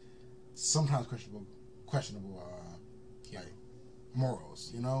with like sometimes questionable like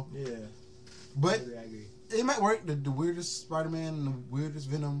morals. You know. Yeah. But I agree. It might work. The weirdest Spider-Man and the weirdest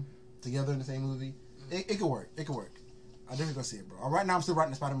Venom together in the same movie. It could work. It could work. I definitely go see it, bro. Right now, I'm still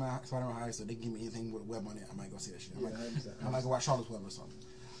writing the Spider-Man High, so they can give me anything with a web on it. I might go see that shit. I might go watch Charlotte's Web or something.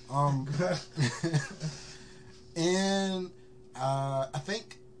 And I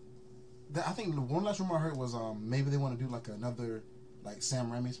think the one last rumor I heard was maybe they want to do like another like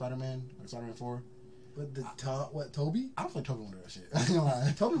Sam Raimi Spider-Man, like Spider-Man 4. But Toby? I don't think Toby want to do that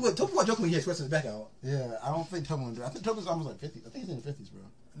shit. Toby was joking when he expressed his back out. Yeah, I don't think Toby want to do it. I think Toby's almost like 50. I think he's in the 50s, bro.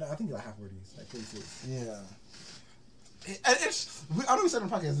 No, I think he's like half 40s, like 46. Yeah. I know we said on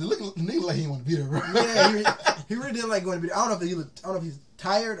the podcast. The nigga like he didn't want to be there, bro. Yeah, he really didn't like going to be there. I don't know if he's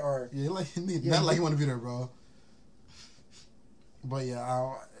tired or like he want to be there, bro. But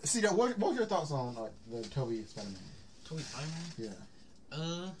yeah, see that. What was your thoughts on the Toby Spider-Man? Toby Spider-Man? Yeah.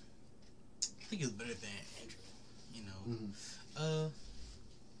 I think it's better than Andrew. You know. Mm-hmm.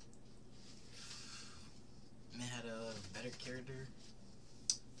 Man had a better character.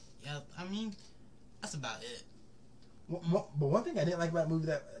 Yeah, I mean, that's about it. But one thing I didn't like about the movie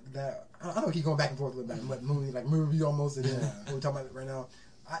that I don't keep going back and forth with that movie, like movie review almost. And what we're talking about right now.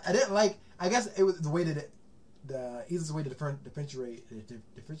 I didn't like. I guess it was the way that the easiest way to differentiate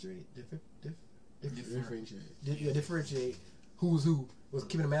who's who was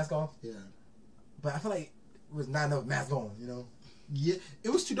keeping the mask off. Yeah. But I feel like it was not enough mask on. You know. Yeah, it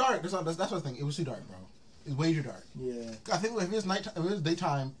was too dark. That's what I think. It was too dark, bro. It's way too dark. Yeah. I think if it was night, if it was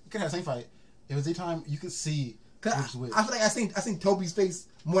daytime, you could have the same fight. If it was daytime, you could see. I feel like I seen Toby's face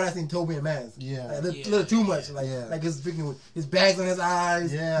more than I seen Toby in a mask. Yeah. Like, a little too much. Like his freaking with his bags on his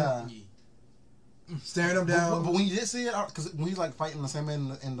eyes. Yeah. Staring him down. But when you did see it, because when he's like fighting the same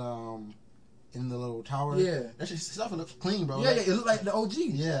man in the little tower, yeah, that shit stuff looks clean, bro. Yeah, like, it looked like the OG.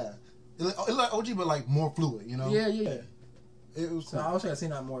 Yeah, it looked like OG, but like more fluid, you know. Yeah. It was. So I was trying to see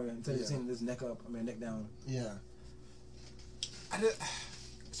that more until you seen this neck down. Yeah. I did.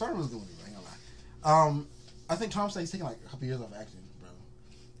 Sorry, was doing it. I ain't gonna lie. I think Tom said he's taking like a couple years off acting, bro.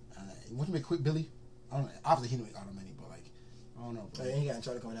 He wants to make Quick Billy. I don't know. Obviously, he didn't make all the money, but like, I don't know. Bro. He got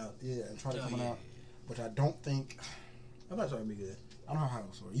Uncharted coming out. Yeah, Uncharted coming out, which I don't think. I'm not sure it'll be good. I don't know how it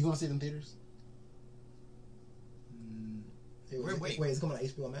was. You gonna see it in theaters? Wait, it's coming on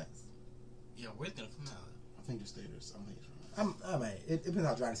HBO Max? Yeah, where's it gonna come out? I think just theaters. I don't think it's right. I might. It depends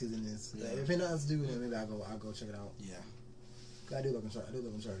how dry the season is. Yeah. If it nothing else to do, then maybe I'll go check it out. Yeah. I do love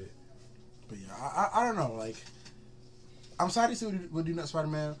Uncharted. But yeah, I don't know. Like, I'm sorry to see what do next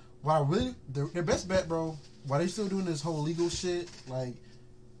Spider-Man. Why really their best bet, bro? Why they still doing this whole legal shit? Like,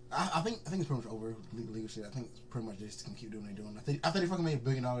 I think it's pretty much over legal shit. I think it's pretty much they just gonna keep doing what they're doing. After they fucking made $1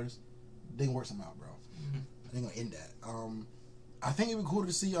 billion, they can work something out, bro. Mm-hmm. They're gonna end that. I think it'd be cool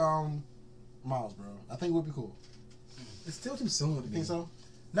to see Miles, bro. I think it would be cool. It's still too soon to me. Think so?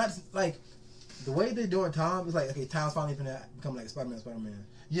 Not like the way they're doing Tom. It's like, okay, Tom's finally gonna become like Spider-Man.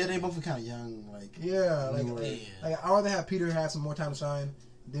 Yeah, they both are kind of young, like I'd rather have Peter have some more time to shine,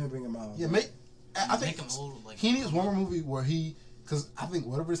 then we bring him out. Yeah, I think make him old, like, he needs one more movie where because I think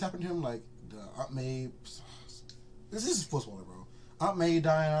whatever has happened to him, like the Aunt May this is full spoiler, bro. Aunt May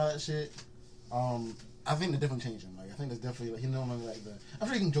dying, all that shit. I think they're definitely changing. Like, I think there's definitely like, he no longer like the. I'm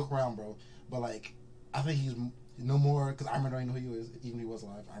sure he can joke around, bro, but like, I think he's no more because Iron Man don't even know who he is. Even if he was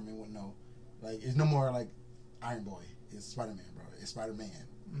alive, Iron Man wouldn't know. Like, it's no more like Iron Boy. It's Spider-Man, bro. It's Spider-Man.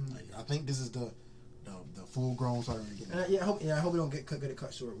 Mm-hmm. Like, I think this is the full-grown Spider-Man. I hope we don't get it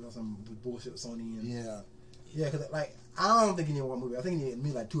cut short with some bullshit with Sony. And, yeah, because like I don't think he need one movie. I think he need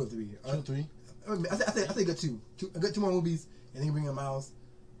maybe like 2 or 3. 2 or 3. I think a good 2 more movies, and then bring in Miles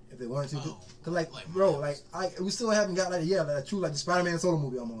if they want to. Cause like bro, like we still haven't got like a true like the Spider-Man solo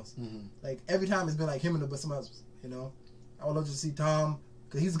movie almost. Mm-hmm. Like every time it's been like him and but somebody else. You know, I would love to see Tom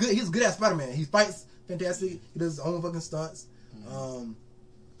because he's good. He's good at Spider-Man. He fights fantastic. He does his own fucking stunts. Mm-hmm.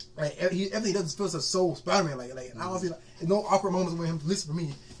 Like everything does feel so Spider-Man. Like mm-hmm. I don't see like no awkward moments with him. At least for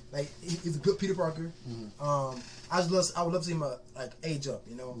me, like he's a good Peter Parker. Mm-hmm. I would love to see him like age up.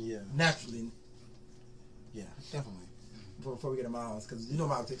 You know, naturally. Yeah, definitely. Before we get to Miles, because you know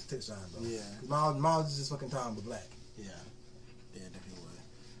Miles takes time, bro. Yeah. Miles is just fucking Tom but black. Yeah, definitely would.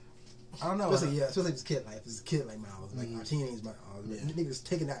 I don't know. Especially if it's kid life. It's a kid like Miles, like our teenage Miles. Niggas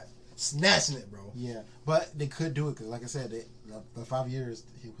taking that, snatching it, bro. Yeah, but they could do it because, like I said, the 5 years,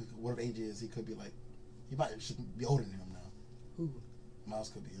 whatever age is, he could be like, he should be older than him now. Who? Miles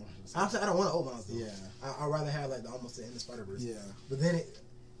could be. I don't want to old Miles though. Yeah. I'd rather have like almost the end of Spider-Verse. Yeah. But then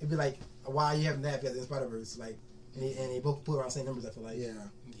it'd be like, why you having that if you have the Spider-Verse? Like, and they both put around the same numbers. I feel like. Yeah.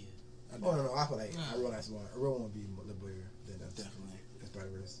 Oh no, I feel like a real one would be a little bigger than definitely the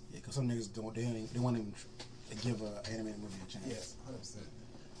Spider-Verse. Yeah, because some niggas they won't even give an animated movie a chance. Yes, 100%.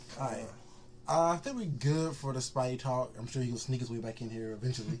 All right. I think we're good for the Spidey talk. I'm sure he will sneak his way back in here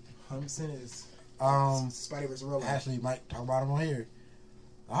eventually. 100% is. Spider-Verse real life. Actually, might talk about him on here.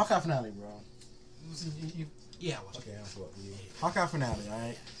 The Hawkeye finale, bro. Yeah, I watched it. Okay, Hawkeye finale,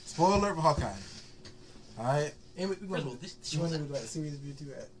 alright? Spoiler alert for Hawkeye. Alright? And we want to do like a series review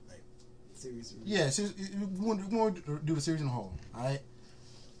too, like series review. Yeah, we want to do the series in the whole, alright?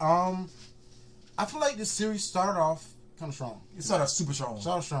 I feel like this series started off kind of strong. It started super strong.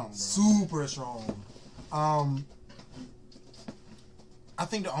 Bro. Super strong. I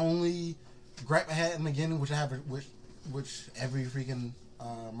think the only gripe I had in the beginning, which every freaking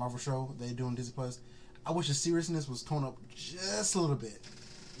Marvel show they do on Disney Plus, I wish the seriousness was toned up just a little bit.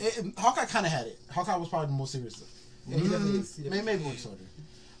 Hawkeye kind of had it. Hawkeye was probably the most serious. Yeah, maybe Winter Soldier.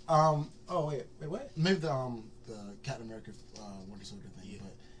 Oh wait, what? Maybe the Captain America Winter Soldier thing. Yeah.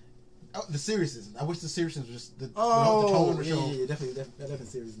 But the seriousness. I wish the seriousness was just the tone of the show. Yeah, definitely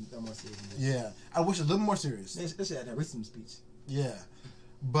serious. More serious. Yeah, I wish it was a little more serious. They should have that wisdom speech. Yeah,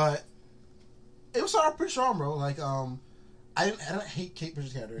 but it was started pretty strong, bro. Like I didn't hate Kate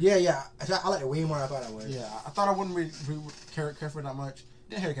Bishop's character. Yeah. I liked it way more than I thought I would. Yeah, I thought I wouldn't really care for it that much.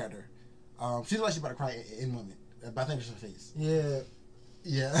 Didn't hate her character. She looked like she's about to cry in a moment, but I think it's her face. Yeah.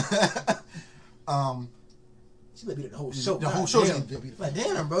 She beat it the whole show. The whole show. Like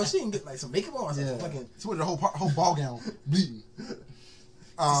damn, bro, she didn't get like some makeup on. Yeah. Fucking. She went the whole ball gown bleeding.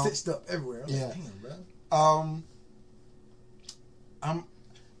 Stitched up everywhere. Yeah. Like, damn,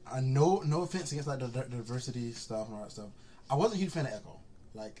 bro. No offense against like the diversity stuff and all that stuff. I wasn't a huge fan of Echo.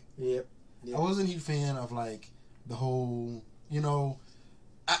 Like, yep. I wasn't a huge fan of like the whole.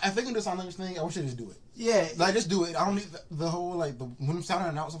 I think in the sign language thing, I wish they just do it. Yeah, like just do it. I don't need the whole like when I'm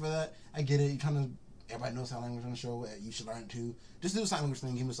sounding out stuff like that. I get it. You kind of everybody knows sign language on the show. You should learn it too. Just do the sign language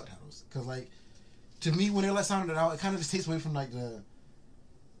thing. Give me the subtitles because like to me when they let sound it out, it kind of just takes away from like the.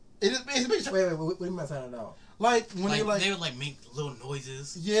 Wait, what do you mean sound it out? Like when they would like make little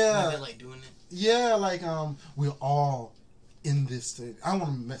noises. Yeah, like they're like doing it. Yeah, like we're all in this. I don't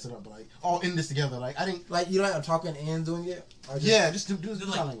want to mess it up, but like all in this together. Like I didn't like you know I'm talking and doing it. Just do the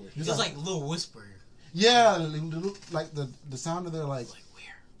sign language. Just like little whisper. Yeah, like the sound of their like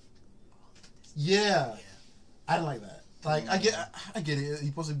where. Yeah, I didn't like that. Like I get it. You're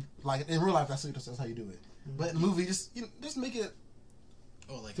supposed to like in real life. That's how you do it. Mm-hmm. But in the movie, just make it.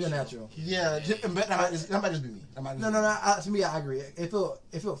 Oh, like feel natural. Yeah, that might just be me. No. To me, I agree. It felt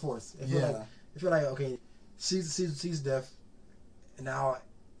forced. It felt like okay, she's deaf, and now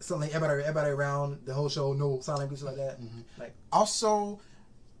something everybody around the whole show no sign language like that. Mm-hmm. Like also,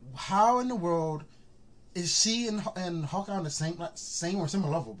 how in the world is she and Hawkeye on the same or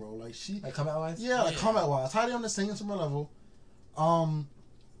similar level, bro? Like she like combat wise. Yeah, like combat wise. How are they on the same similar level?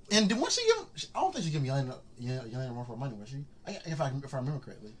 And then once she give, I don't think she gave me Yelena more for money, was she? If I remember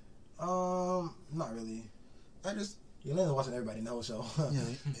correctly. Not really. Yelena watching everybody in the whole show. Yeah,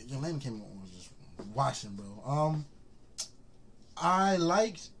 Yelena came on and was just watching, bro. I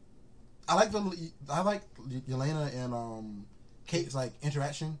like Yelena and Kate's like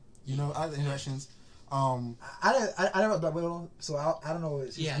interaction. I like the interactions. I never Black Widow, so I don't know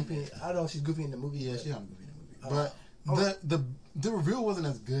if she's goofy. I don't know if she's goofy in the movie. Yeah, she's not goofy in the movie. But the reveal wasn't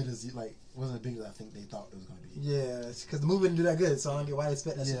as good as wasn't as big as I think they thought it was going to be. Yeah, because the movie didn't do that good, so I don't get why they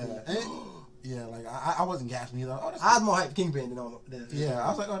expect that. Yeah, like I wasn't gasping either. Oh, that's I was more hyped Kingpin than yeah, I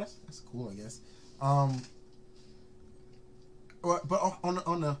was like, oh, that's cool, I guess. But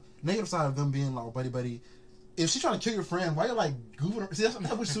on the negative side of them being like buddy, if she's trying to kill your friend, why you like goofing? See, that's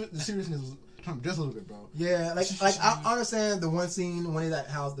what the seriousness was trying to just a little bit, bro. Yeah, like I understand the one scene when he's at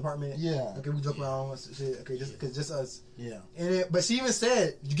house department. Yeah. Okay, we joke around shit. Okay, just us. Yeah. But she even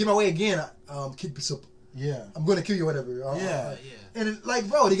said, "You get my way again, keep it simple. Yeah. I'm gonna kill you, or whatever." Yeah. And like,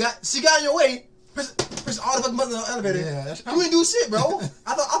 bro, she got in your way. Press all the fucking buttons on the elevator. Yeah. You ain't do shit, bro.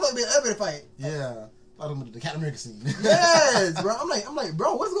 I thought it'd be an elevator fight. Yeah. The Captain America scene. Yes, bro. I'm like,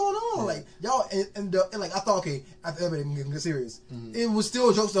 bro, what's going on? Like, y'all, and like, I thought, okay, after everybody can get serious. Mm-hmm. It was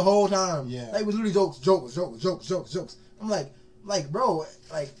still jokes the whole time. Yeah. Like, it was literally jokes. I'm like, bro,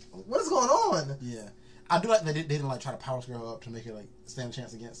 like, what is going on? Yeah. I do like that they didn't, like, try to power scale her up to make her, like, stand a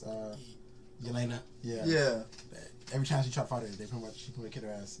chance against, Yelena. Yeah. Yeah. Every time she tried to fight her, she pretty much kicked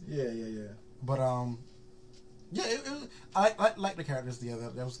her ass. Yeah. But, yeah, I like the characters together.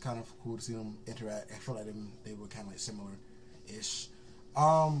 That was kind of cool to see them interact. I feel like they were kind of like similar-ish.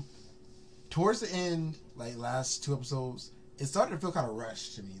 Towards the end, like last 2 episodes, it started to feel kind of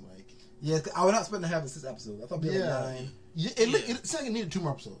rushed to me. Like, yeah, I was not expecting to have 6 episodes. I thought it'd be like 9. Yeah, it seemed like it needed 2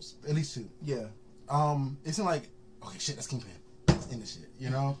 more episodes, at least 2. Yeah. It seemed like, okay, shit, that's Kingpin. Let's end this shit, you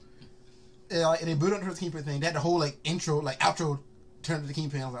know. And they built up to the Kingpin thing. They had the whole like outro turned to the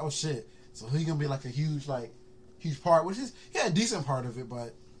Kingpin. I was like, oh shit, so he's gonna be like a huge part, which is a decent part of it,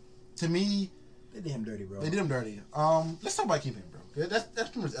 but to me, they did him dirty, bro. They did him dirty. Let's talk about Kingpin, bro. That's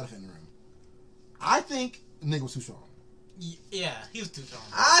pretty much the elephant in the room. I think nigga was too strong. Yeah, he was too strong.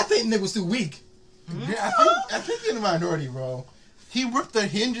 I think nigga was too weak. Yeah, I think you're in the minority, bro. He ripped the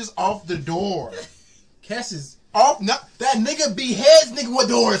hinges off the door. Cassius. That nigga beheads nigga with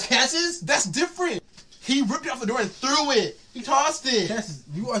doors, Cassius. That's different. He ripped it off the door and threw it. He tossed it. Cassius,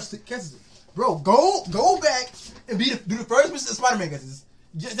 Cassius. Bro, go back and do the first mission of Spider-Man, Cassius.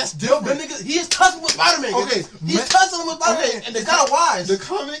 Yeah, that's different. The nigga, he is tussling with Spider-Man. Okay, he's tussling with Spider-Man. Okay, and it's kind of wise. The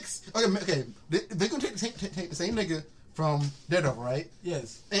comics. Okay, they're gonna take the same nigga from Daredevil, right?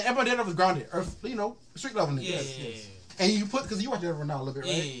 Yes. And everybody Daredevil is grounded, or street level nigga. Yes. And you because you watch Daredevil now a little bit,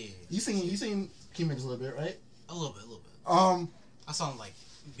 right? Yeah. You seen Kingpin a little bit, right? A little bit. I saw him like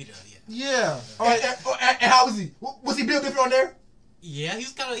beat it up. Yeah. And how was he? Was he built different on there? Yeah, he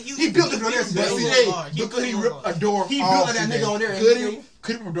was kind of. He built different on there. Because he ripped a door. He built that nigga on there.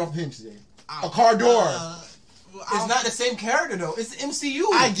 Could he rip a door off the hinge today? A car door. It's not the same character though. It's MCU.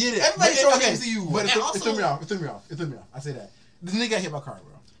 I get it. Everybody showing MCU. But it threw me off. I say that. This nigga got hit by a car,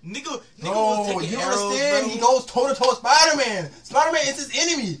 bro. Nigga no, was taking you arrows, understand? bro. He goes toe to toe with Spider-Man. Spider-Man is his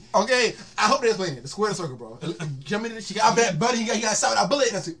enemy. Okay, I hope they explain it. The square circle, bro. I bet Buddy he got shot with a bullet.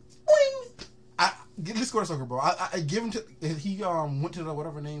 That's it. Boing. Give the square circle, bro. I give him to. He went to the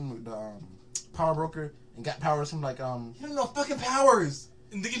whatever name the power broker and got powers from like He don't know fucking powers.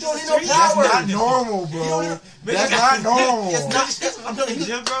 You don't need no powers. That's not normal, bro. That's not normal. It's not. I'm telling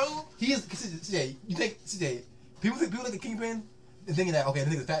you, bro. He is. CJ, you think CJ? People look at Kingpin and thinking that okay, the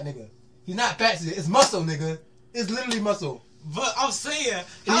nigga's fat nigga. He's not fat, CJ. It's muscle, nigga. It's literally muscle. But I'm saying,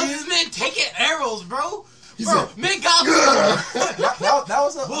 how is this man taking arrows, bro? He bro, said, man got that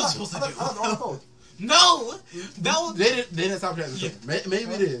was what was supposed to do? I was on the phone. No, that was. They didn't stop that. Yeah.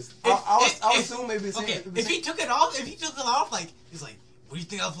 Maybe it is. I would assume maybe it's okay. If he took it off, like he's like, what do you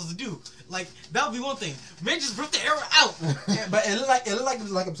think I was supposed to do? Like that would be one thing. Man, just ripped the arrow out. Yeah, but it looked like it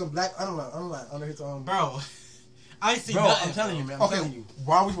was like some black. I don't know. Under his bro. I see. Bro, nothing, I'm telling you, man. Okay, telling you.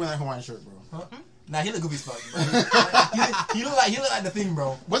 why was he wearing that Hawaiian shirt, bro? Huh? Nah, he look goofy as fuck. he look like the Thing,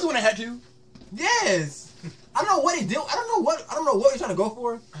 bro. Was it when they had to? Yes. I don't know what he did. I don't know what he's trying to go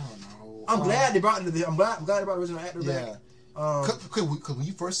for. I don't know. I'm glad they brought the. I'm glad they brought the original actor back. Cause when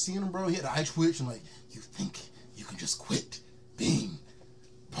you first see him, bro, he had the eye twitch and like, you think you can just quit being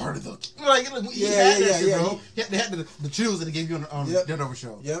part of the bro. He had the chills that he gave you on the Daredevil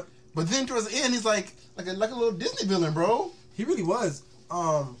show. Yep. But then towards the end, he's like a little Disney villain, bro. He really was.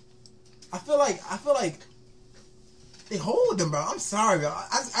 I feel like they hold him, bro. I'm sorry, bro.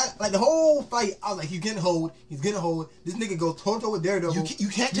 I like the whole fight. I was like, he's getting hold. This nigga goes toe to toe with Daredevil. You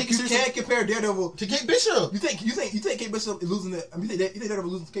can't take it seriously. You can't compare Daredevil to Kate Bishop. You think Kate Bishop is losing it? I mean, you think Daredevil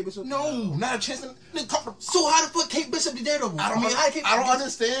losing to Kate Bishop? No, not a chance. So how the fuck Kate Bishop to Daredevil? I don't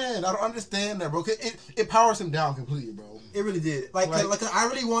understand. I don't understand that, bro. It powers him down completely, bro. It really did. Like I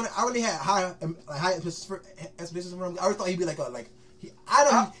really had high expectations for him. I really thought he'd be like I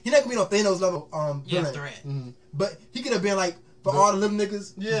don't. He not gonna be no Thanos level villain. threat. But he could have been like for all the little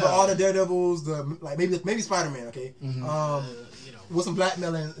niggas, Yeah. for all the Daredevils, the like maybe Spider-Man, okay, You know. with some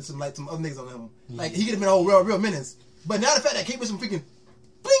blackmailing and some other niggas on him. Like he could have been a whole real menace. But now the fact that Kate Bishop freaking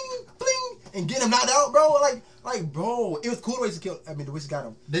bling bling and get him knocked out, bro, like bro, it was cool the way she killed. I mean, the way she got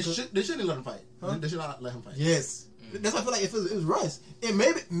him. They shouldn't let him fight. Huh? They should not let him fight. Yes, that's why I feel like it was rushed. And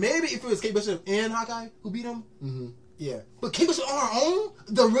maybe if it was Kate Bishop and Hawkeye who beat him, yeah. But Kate Bishop on her own,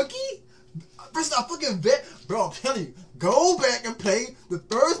 the rookie versus a fucking vet, bro. I'm telling you, go back and play the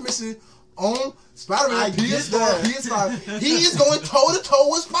first mission on Spider-Man PS4, PS5. He is going toe to toe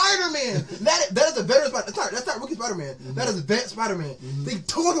with Spider-Man. That is a veteran Spider-Man. That's not rookie Spider-Man. That is a vet Spider-Man. They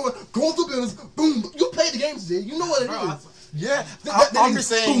toe to toe, going through buildings. Boom. You played the game today. You know what it is. Yeah, I'm just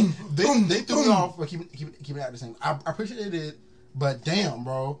saying they threw me off for keeping it out the same. I appreciate they did, but damn,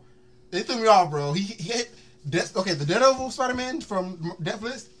 bro, they threw me off, bro. He hit. Okay, the Daredevil Spider-Man from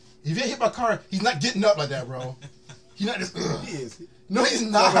Netflix. If you get hit by a car, he's not getting up like that, bro. He's not just. He is. No, he's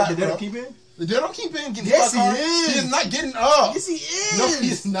not. The Daredevil keep in? The Daredevil keep in. Yes, he is. He is not getting up. Yes, he is. No,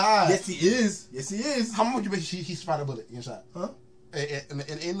 he's not. Yes, he is. Yes, he is. How much would you bet he spider bullet getting shot? Huh? In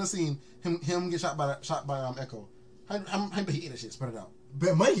the endless scene, him get shot by Echo. How bet he ate that shit? Spread it out.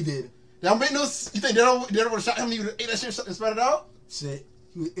 Bet money he did. Y'all bet no. You think Daredevil would have shot him? He would have ate that shit and spread it out? Shit.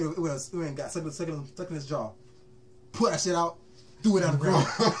 It went got stuck in his jaw. Put that shit out. Threw it on the ground.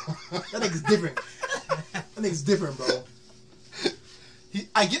 That nigga's different. That nigga's different, bro.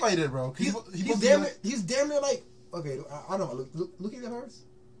 I get why he did it, bro. He's damn near like. Okay, I don't know. Look at that powers.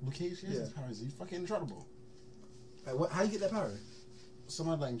 Luke Cage, his powers. He's fucking incredible. Like what? How do you get that power?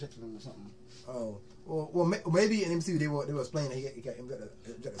 Somebody like injected him or something. Oh, well, maybe in MCU they were explaining that he got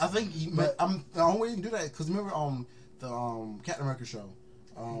I think the only way you can do that because remember the Captain America show,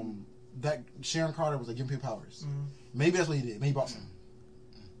 that Sharon Carter was like giving people powers. Maybe that's what he did. Maybe he bought some.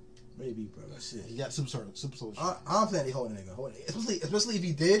 Maybe, bro. Shit. He got super soldier. I'm saying they holding nigga. Especially if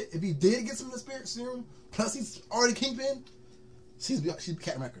he did get some of the spirit serum. Plus he's already Kingpin. She's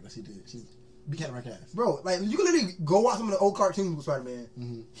Captain America. That's what he did. She's beat Captain America ass. Bro, like you can literally go watch some of the old cartoons with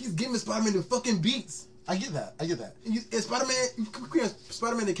Spider-Man. He's giving Spider-Man the fucking beats. I get that. And Spider-Man, you compare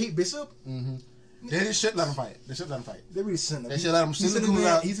Spider-Man to Kate Bishop. They should let him fight. They really shouldn't. They should let him.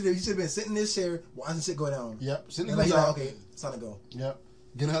 He should have been sitting in this chair watching shit go down. Yep. Sitting in like, okay, it's time to go. Yep.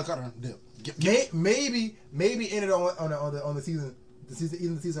 Get a helicopter. Dip. Maybe ended on the season. The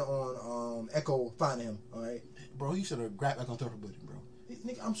season on Echo finding him. All right, bro. He should have grabbed Echo and thrown her bullet, bro.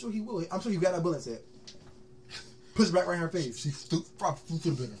 Nigga, I'm sure he will. I'm sure he got that bullet set. Push back right in her face. She flew through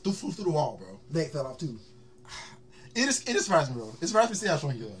the building. Flew through the wall, bro. Leg fell off too. It surprised me, bro. It surprised me to see how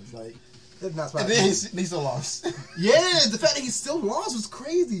strong he was. Like, it's not and then he still lost. Yeah, the fact that he still lost was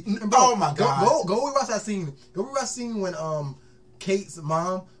crazy. And bro, oh my god! Go rewatch that scene. Go rewatch that scene when Kate's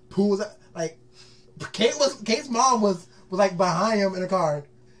mom pulls like Kate's mom was like behind him in the car.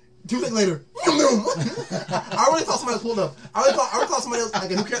 2 seconds later, I already thought somebody else pulled up. I already thought somebody else like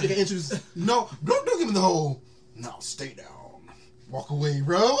a new character get introduced. No, don't give me the whole. No, stay down, walk away,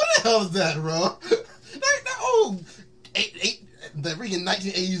 bro. What the hell is that, bro? that old the freaking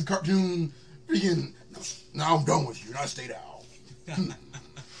 1980s cartoon, freaking. No, I'm done with you. Now stay down.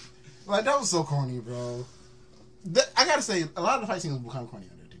 Like that was so corny, bro. I gotta say, a lot of the fight scenes were kind of corny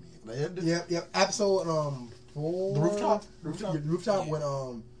under to me. Like, Yep. Episode 4. The rooftop when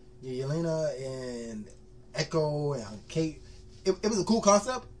Yelena and Echo and Kate. It was a cool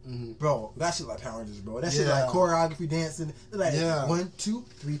concept, bro. That shit like Power Rangers, bro. That shit like choreography, dancing. Like 1, 2,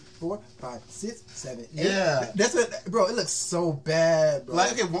 3, 4, 5, 6, 7, 8. Yeah, that's it, bro. It looks so bad, bro.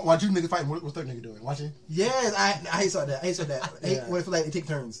 Like, okay, watch you niggas fighting. What's third nigga doing? Watching? Yes, I hate saw that. I hate when it feel like they take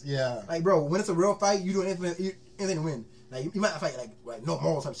turns. Yeah, like bro, when it's a real fight, you do anything to win. Like you might not fight like no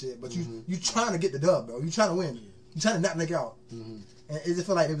moral type shit, but you trying to get the dub, bro. You trying to win. You trying to knock nigga out. And it just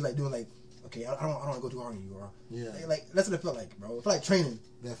feel like they was like doing like, okay, I don't want to go too hard on you, or like that's what it felt like, bro. It felt like training.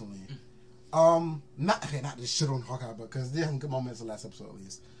 Definitely. Not to shit on Hawkeye, but because they had some good moments in the last episode at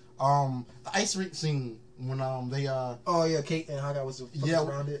least. The ice rink scene when they oh yeah, Kate and Hawkeye was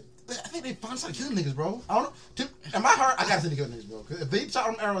around it. I think they finally started killing niggas, bro. I don't know. In my heart, I gotta say they killed niggas, bro. Because if they shot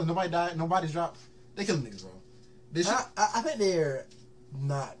them arrows, nobody died, nobody's dropped, they killed niggas, bro. I think they're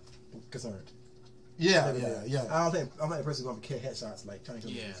not concerned. Yeah. I don't think the person going to kill headshots like trying to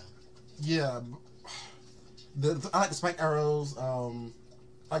kill niggas. Yeah. I like the spike arrows.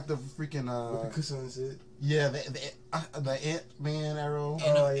 Like the freaking with the cushion and shit. Yeah, the Ant-Man arrow.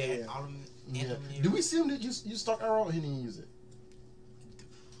 Yeah. Do we see him use stock arrow or he didn't use it?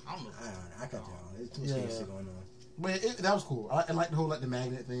 I don't know. I can't tell. There's too much shit going on. But that was cool. I like the whole like the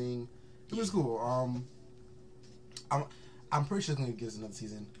magnet thing. It was cool. I'm pretty sure he's gonna give us another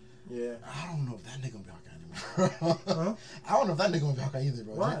season. Yeah. I don't know if that nigga gonna be Hawkeye anymore. Huh? I don't know if that nigga gonna be Hawkeye either,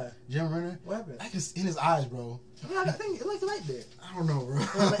 bro. Why? Jim Renner. What happened? I can in his eyes, bro. Yeah, I think like that. I don't know, bro.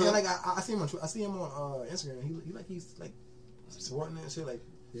 And like I see him on Instagram. He's like supporting and shit. Like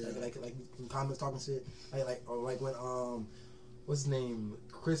in comments talking shit. Or like when what's his name?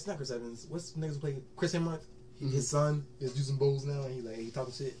 Not Chris Evans. What's the niggas who play Chris Hemsworth? His son is using bowls now, and he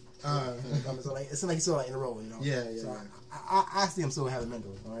talking shit. So like it's like he's still like in a row, you know. Yeah. So I see him still having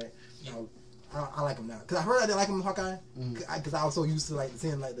mental. All right. Yeah. I like him now because I heard I didn't like him in Hawkeye because I was so used to like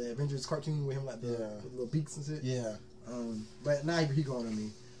seeing like the Avengers cartoon with him like with little beaks and shit. Yeah. But now he going on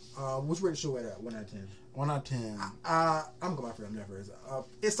me. What's rate the show at 1 out of 10? 1 out of 10. I'm going for him there first.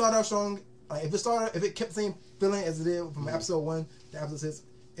 It started off strong. Like if it kept the same feeling as it did from episode 1 to episode 6,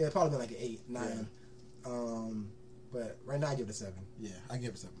 it'd probably been like an 8, 9. Yeah. But right now I give it a 7. Yeah, I give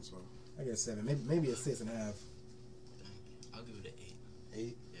it a 7 as well. I give it a 7, maybe a 6.5. I'll give it an 8.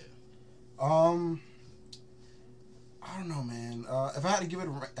 8. Yeah. I don't know, man. If I had to give it,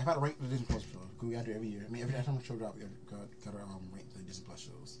 if I had to rank the Disney Plus show, because we gotta do it every year. I mean, every time a show drops, we gotta rank the Disney Plus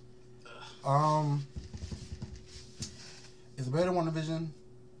shows. Is it better than WandaVision?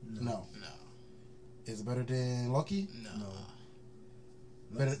 No. Is it better than Loki? No.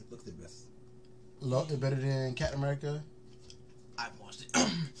 Better. Looks the best. Loki better than Captain America? I've watched it.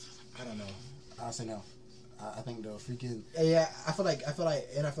 I don't know. I'll say no. I think the freaking I feel like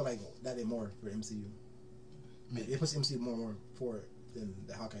that did more for MCU. maybe. It puts MCU more forward than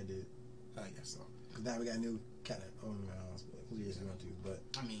the Hawkeye did. I guess so. Because now we got a new Captain. Oh no, who years we going to? But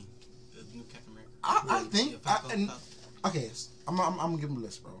I mean, the new Captain America. I think. Okay, I'm gonna give him a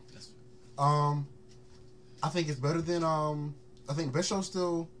list, bro. I think it's better than I think the best show is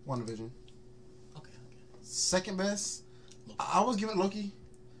still WandaVision. Okay. Second best, Loki. I was giving Loki.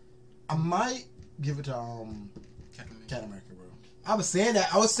 I might give it to Captain America, bro. I was saying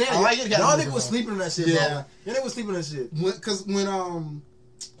that. Y'all niggas was sleeping on that shit, yeah. bro. Y'all niggas was sleeping on that shit. Because when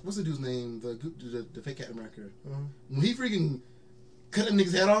what's the dude's name? The fake Captain America. When he freaking cut that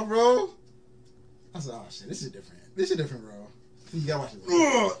nigga's head off, bro. I said, oh shit, this is different. This is different, bro. You gotta watch it,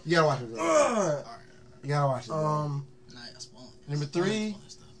 bro. You gotta watch it, bro. Alright. You gotta watch it, bro. Nah, that's spoiling. Number 3.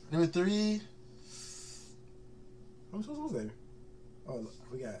 Number 3. I'm so there. Oh,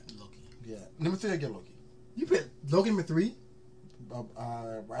 we got Loki. Yeah. Number 3, I get Loki. You put Loki number 3.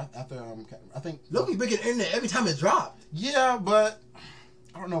 Right after I think Loki been getting in there every time it dropped. Yeah, but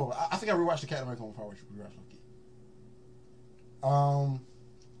I don't know. I think I rewatched the Captain America one before I rewatched Loki.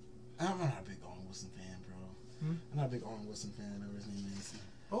 I'm not a big Owen Wilson fan, bro. I'm not a big Owen Wilson fan. Whatever his name is.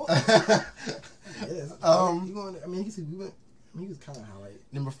 Oh, yes. I mean, he was kind of highlight.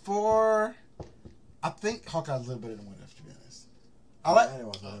 Number 4, I think Hawkeye's a little better than What If, to be honest. I like. I didn't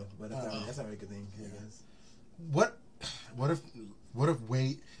watch What If, but that's not a good thing. Yeah. I guess. What if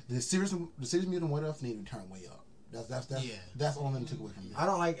Wade the series mutant What If need to turn way up. That's all them took away from me. I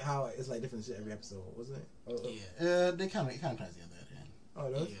don't like how it's like different shit every episode, wasn't it? Yeah. They kind of ties together at the end. Oh,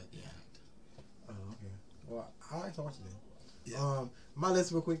 it does? Yeah. Oh, okay. Well, I like to watch it then. Yeah. My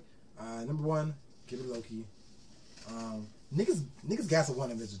list real quick. Number 1, give it Loki. Niggas gas of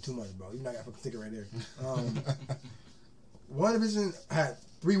WandaVision too much, bro. You know I got to stick it right there. WandaVision had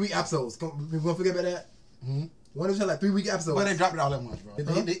 3-week episodes. We gonna forget about that? Mm-hmm. WandaVision had like 3-week episodes. But they dropped it all at once, bro.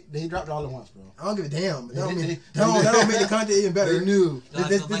 They dropped it all at once, bro. I don't give a damn. That don't make the content even better. They knew.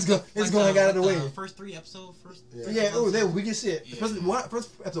 It's going out of the way. First 3 episodes. They were weak as shit. Yeah.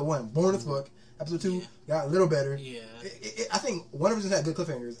 First episode 1, boring as fuck. Episode 2 got a little better. Yeah. I think WandaVision had good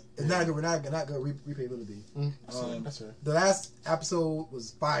cliffhangers. It's not good replayability. That's fair. The last episode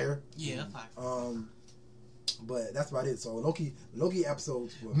was fire. Yeah, fire. But that's about it. So Loki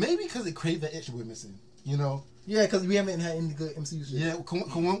episodes were... Maybe because it craved that extra we're missing, you know? Yeah, because we haven't had any good MCU shit. Yeah,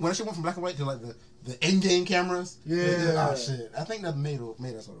 when that shit went from black and white to like the in-game cameras. Yeah. Oh shit. I think that made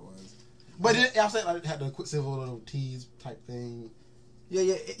us what it was. But I said like, it had the Quicksilver little tease type thing.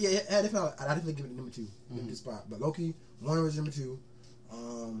 Yeah. I definitely give it number 2. Number 2 spot. But Loki, WandaVision number 2.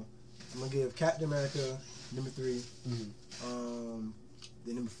 I'm gonna give Captain America number 3.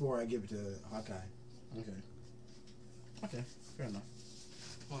 Then number 4, I give it to Hawkeye. Okay, fair enough.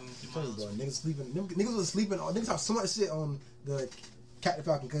 Bro, niggas sleeping. Niggas was sleeping. Niggas talk so much shit on the Captain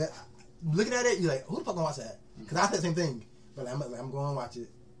Falcon. Cause looking at it, you're like, who the fuck gonna watch that? Cause I said the same thing. But like, I'm going to watch it.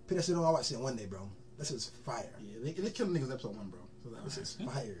 Put that shit on. I'll watch it one day, bro. That shit's fire. Yeah, they killed niggas episode 1, bro. So This shit's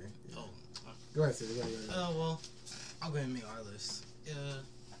fire. Oh. Go ahead, Sid. Well, I'm gonna make our list.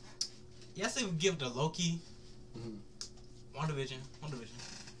 I say we give it to Loki. WandaVision.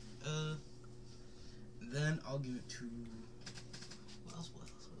 Then I'll give it to what else?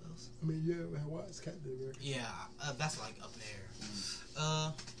 I mean, yeah, what's Captain America? Yeah, that's like up there.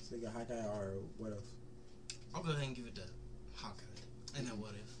 So you got Hawkeye or what else? I'll go ahead and give it to Hawkeye. And then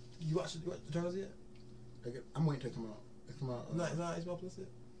what if? You watched the Eternals yet? I'm waiting to come out. It come out. No, it's not HBO Plus yet.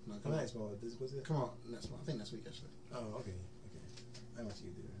 No, Come on, HBO. This was it. come out next month. I think next week actually. Oh, okay. I watch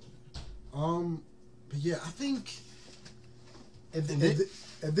you do. But yeah, I think If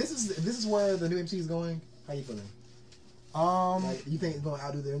this is where the new MC is going, how you feeling? Like, you think it's going to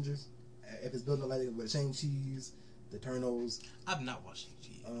outdo the Avengers? If it's building like with Shang-Chi's, the Eternals. I've not watched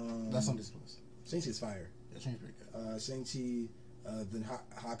Shang-Chi. that's on Disney Plus. Shang-Chi is fire. Yeah, Shang-Chi's pretty good. Shang-Chi, then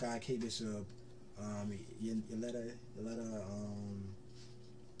Hawkeye, Kate Bishop, Yoletta,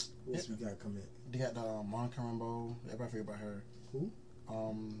 who else we got coming? They got Monica Rambeau. Everybody forget about her. Who?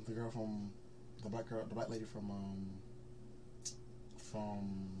 The girl from the black lady from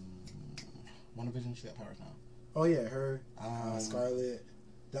WandaVision. She got powers now. Oh yeah, her. Scarlet,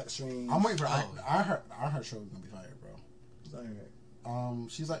 Doctor Strange. I'm waiting for. I heard show is gonna be fire, bro.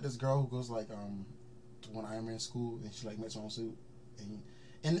 She's like this girl who goes like to one Iron Man school and she like makes her own suit.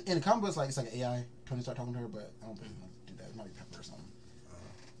 And in the comic books, like it's like an AI. Tony start talking to her, but I don't think he's gonna do that. It might be Pepper or something.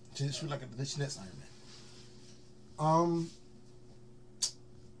 She's like she next Iron Man.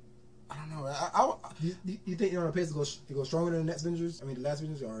 I don't know. You think you're on a pace to go stronger than the next Avengers? I mean, the last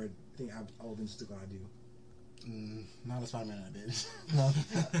Avengers, or you think all Avengers still gonna do? Not the Spider-Man I did. No,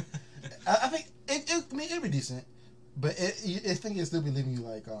 I think it'd be decent, but I think it'd still be leaving you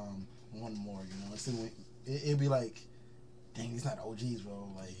like one more. You know, it'd be like, dang, it's not the OGs, bro.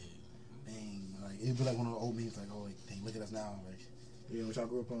 Like, dang, like it'd be like one of the old memes, like, oh, like, dang, look at us now, like. Yeah, which I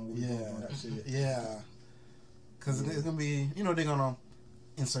grew up on. That shit. Yeah, because it's gonna be, you know, they're gonna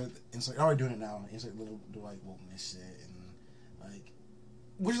insert. Already doing it now. Insert little like wokeness shit and like,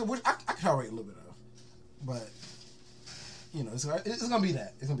 which I can tolerate a little bit of, but you know, it's gonna be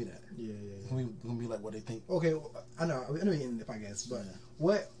that. It's gonna be that. Yeah. It's gonna be like what they think. Okay, I know you're in the podcast, but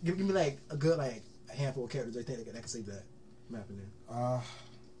what? Give me like a good like a handful of characters I think that can save that from happening.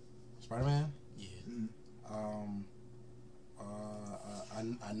 Spider-Man. Yeah. Mm-hmm.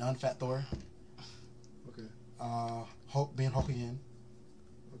 A non-fat Thor. Okay. Hulk being Hulk again.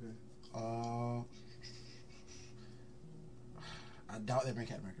 Okay. I doubt they bring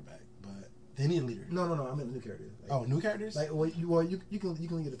Captain America back, but they need a leader. No. I meant new characters. Like, new characters. Like, you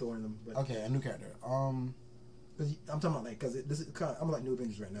can get a Thor in them. But, okay, a new character. Cause I'm talking about like this is kind of, I'm like new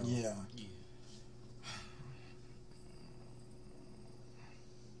Avengers right now. Yeah.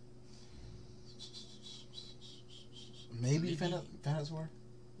 Maybe Fantastic Four.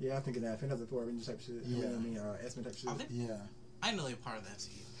 Yeah, I'm thinking that Fantastic Four Avengers type shit. Yeah. I mean, X-Men type shit. I know they're part of the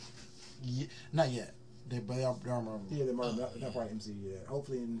MCU. Yeah, not yet. They are Marvel. Yeah, they're Marvel, not part of MCU. Yeah,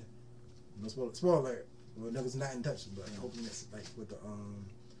 hopefully in spoiler alert. Well, niggas not in touch, but hopefully it's like with the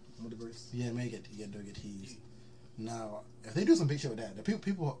multiverse. Yeah, maybe get teased. Now, if they do some big shit with that, the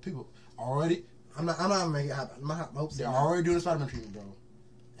people already. I'm not making it happen. My hopes they're already doing the Spider-Man treatment, bro.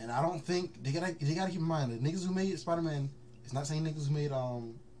 And I don't think they gotta keep in mind the niggas who made Spider-Man. It's not saying niggas who made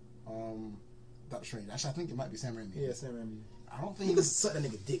Doctor Strange. Actually, I think it might be Sam Raimi. Yeah, Sam Raimi. I don't think he suck that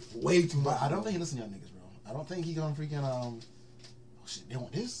nigga dick way too much. I don't think he listen to y'all niggas, bro. I don't think he gonna freaking oh shit, they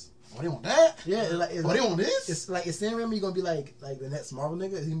want this. Oh, they want that. Yeah, they want this. It's like is Sam Raimi gonna be like the next Marvel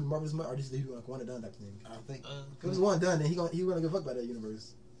nigga? Is he gonna be Marvel this much, or just he like one and done type thing? I think if it was one and done, then he gonna give a fuck about that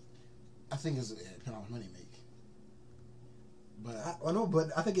universe. I think it's depending on how much money he make. But I know, but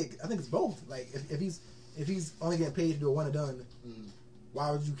I think it's both. Like if he's only getting paid to do a one and done,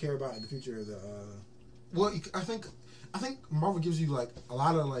 why would you care about the future of the? Well, I think Marvel gives you like a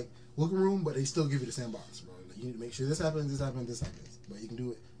lot of like wiggle room, but they still give you the sandbox, bro. Like, you need to make sure this happens, this happens, this happens. But you can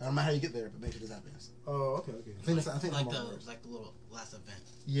do it. I don't know how you get there, but make sure this happens. Oh, okay. I think like the little last event.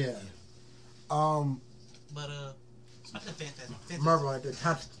 Yeah. But about the fantastic Marvel like the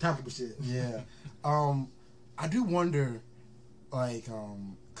time for shit. Yeah. I do wonder, like,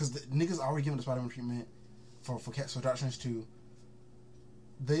 because the niggas already giving the Spider-Man treatment for Doctor Strange 2.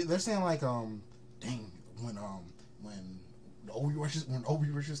 They're saying like dang, when Obi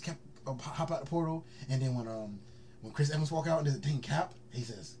Richards kept hop out the portal, and then when Chris Evans walk out and there's a dang Cap, he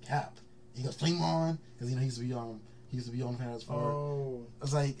says Cap. He goes flame on because he used to be on Fantastic Four. Oh,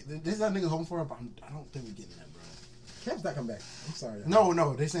 it's like this is that niggas home for it, but I don't think we're getting that, bro. Cap's not coming back. I'm sorry.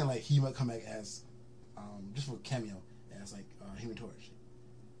 No, they're saying like he might come back as just for a cameo as like Human Torch.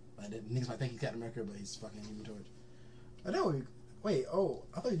 Like niggas might think he's Captain America, but he's fucking Human Torch. I know. Wait. Oh,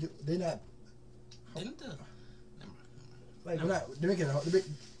 I thought they're not. Didn't the like we're not. They're making what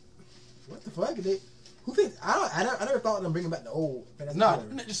the fuck? Who thinks? I never thought of them bringing back the old. No,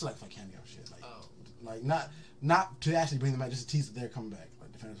 just like for cameo shit. Like, like not to actually bring them back, just to tease that they're coming back.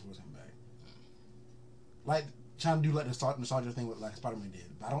 Like the Fantastic Four's coming back. like trying to do like the nostalgia thing with like Spider-Man did.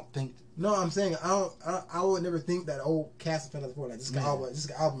 But I don't think. No, I'm saying I would never think that old cast of Fantastic Four like just got album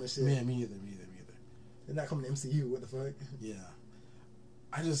and shit. Yeah, me either. They're not coming to MCU. What the fuck? Yeah,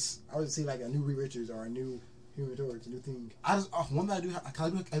 I would see like a new Reed Richards or a new Human Torch, a new thing. One that I do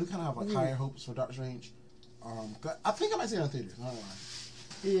kind of have like higher hopes for Doctor Strange. I think I might see it in theaters. I don't know.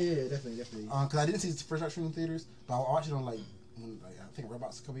 Yeah, definitely. Because I didn't see the first Doctor Strange in theaters, but I watched it on like I think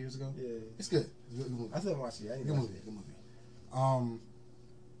Redbox a couple years ago. Yeah, it's good. It's a good movie. I still watch it. Good movie.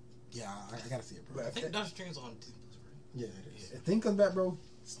 Yeah, I gotta see it, bro. I think Doctor Strange's on Disney Plus, right? Yeah, it is. If thing comes back, bro,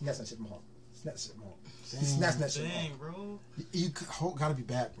 snatch that shit from Hawk. Snatch that shit from Hawk. Snatch that shit from Hawk. Dang, bro. Hulk gotta be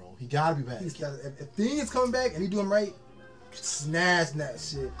back, bro. He gotta be back. If thing is coming back and he do him right, snatch that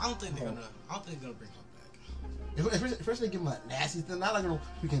shit. I don't think they're gonna bring Hulk back. Especially they give him a nasty thing, not like a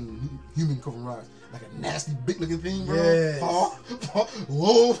freaking human covered rocks, like a nasty big looking thing, bro. Yes. Paul.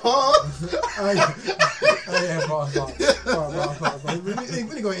 Whoa, Paul. Oh yeah, Paul. We need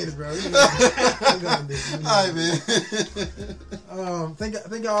to go end this, bro. Alright, man.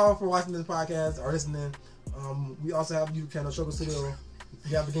 Thank y'all for watching this podcast or listening. We also have a YouTube channel, Struggle Studio.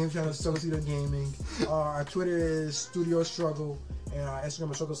 We have a game channel, Struggle Studio Gaming. Our Twitter is Studio Struggle, and our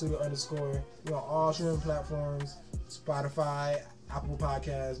Instagram is Struggle Studio _. We're on all streaming platforms, Spotify, Apple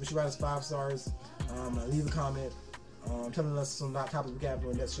Podcasts. Make sure you write us 5 stars. Leave a comment, telling us some topics we got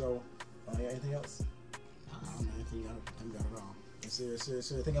for the next show. Anything else? Man, you got it all. Serious.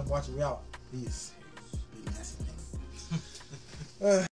 Thank you for watching. We out. Peace. Big nasty thing.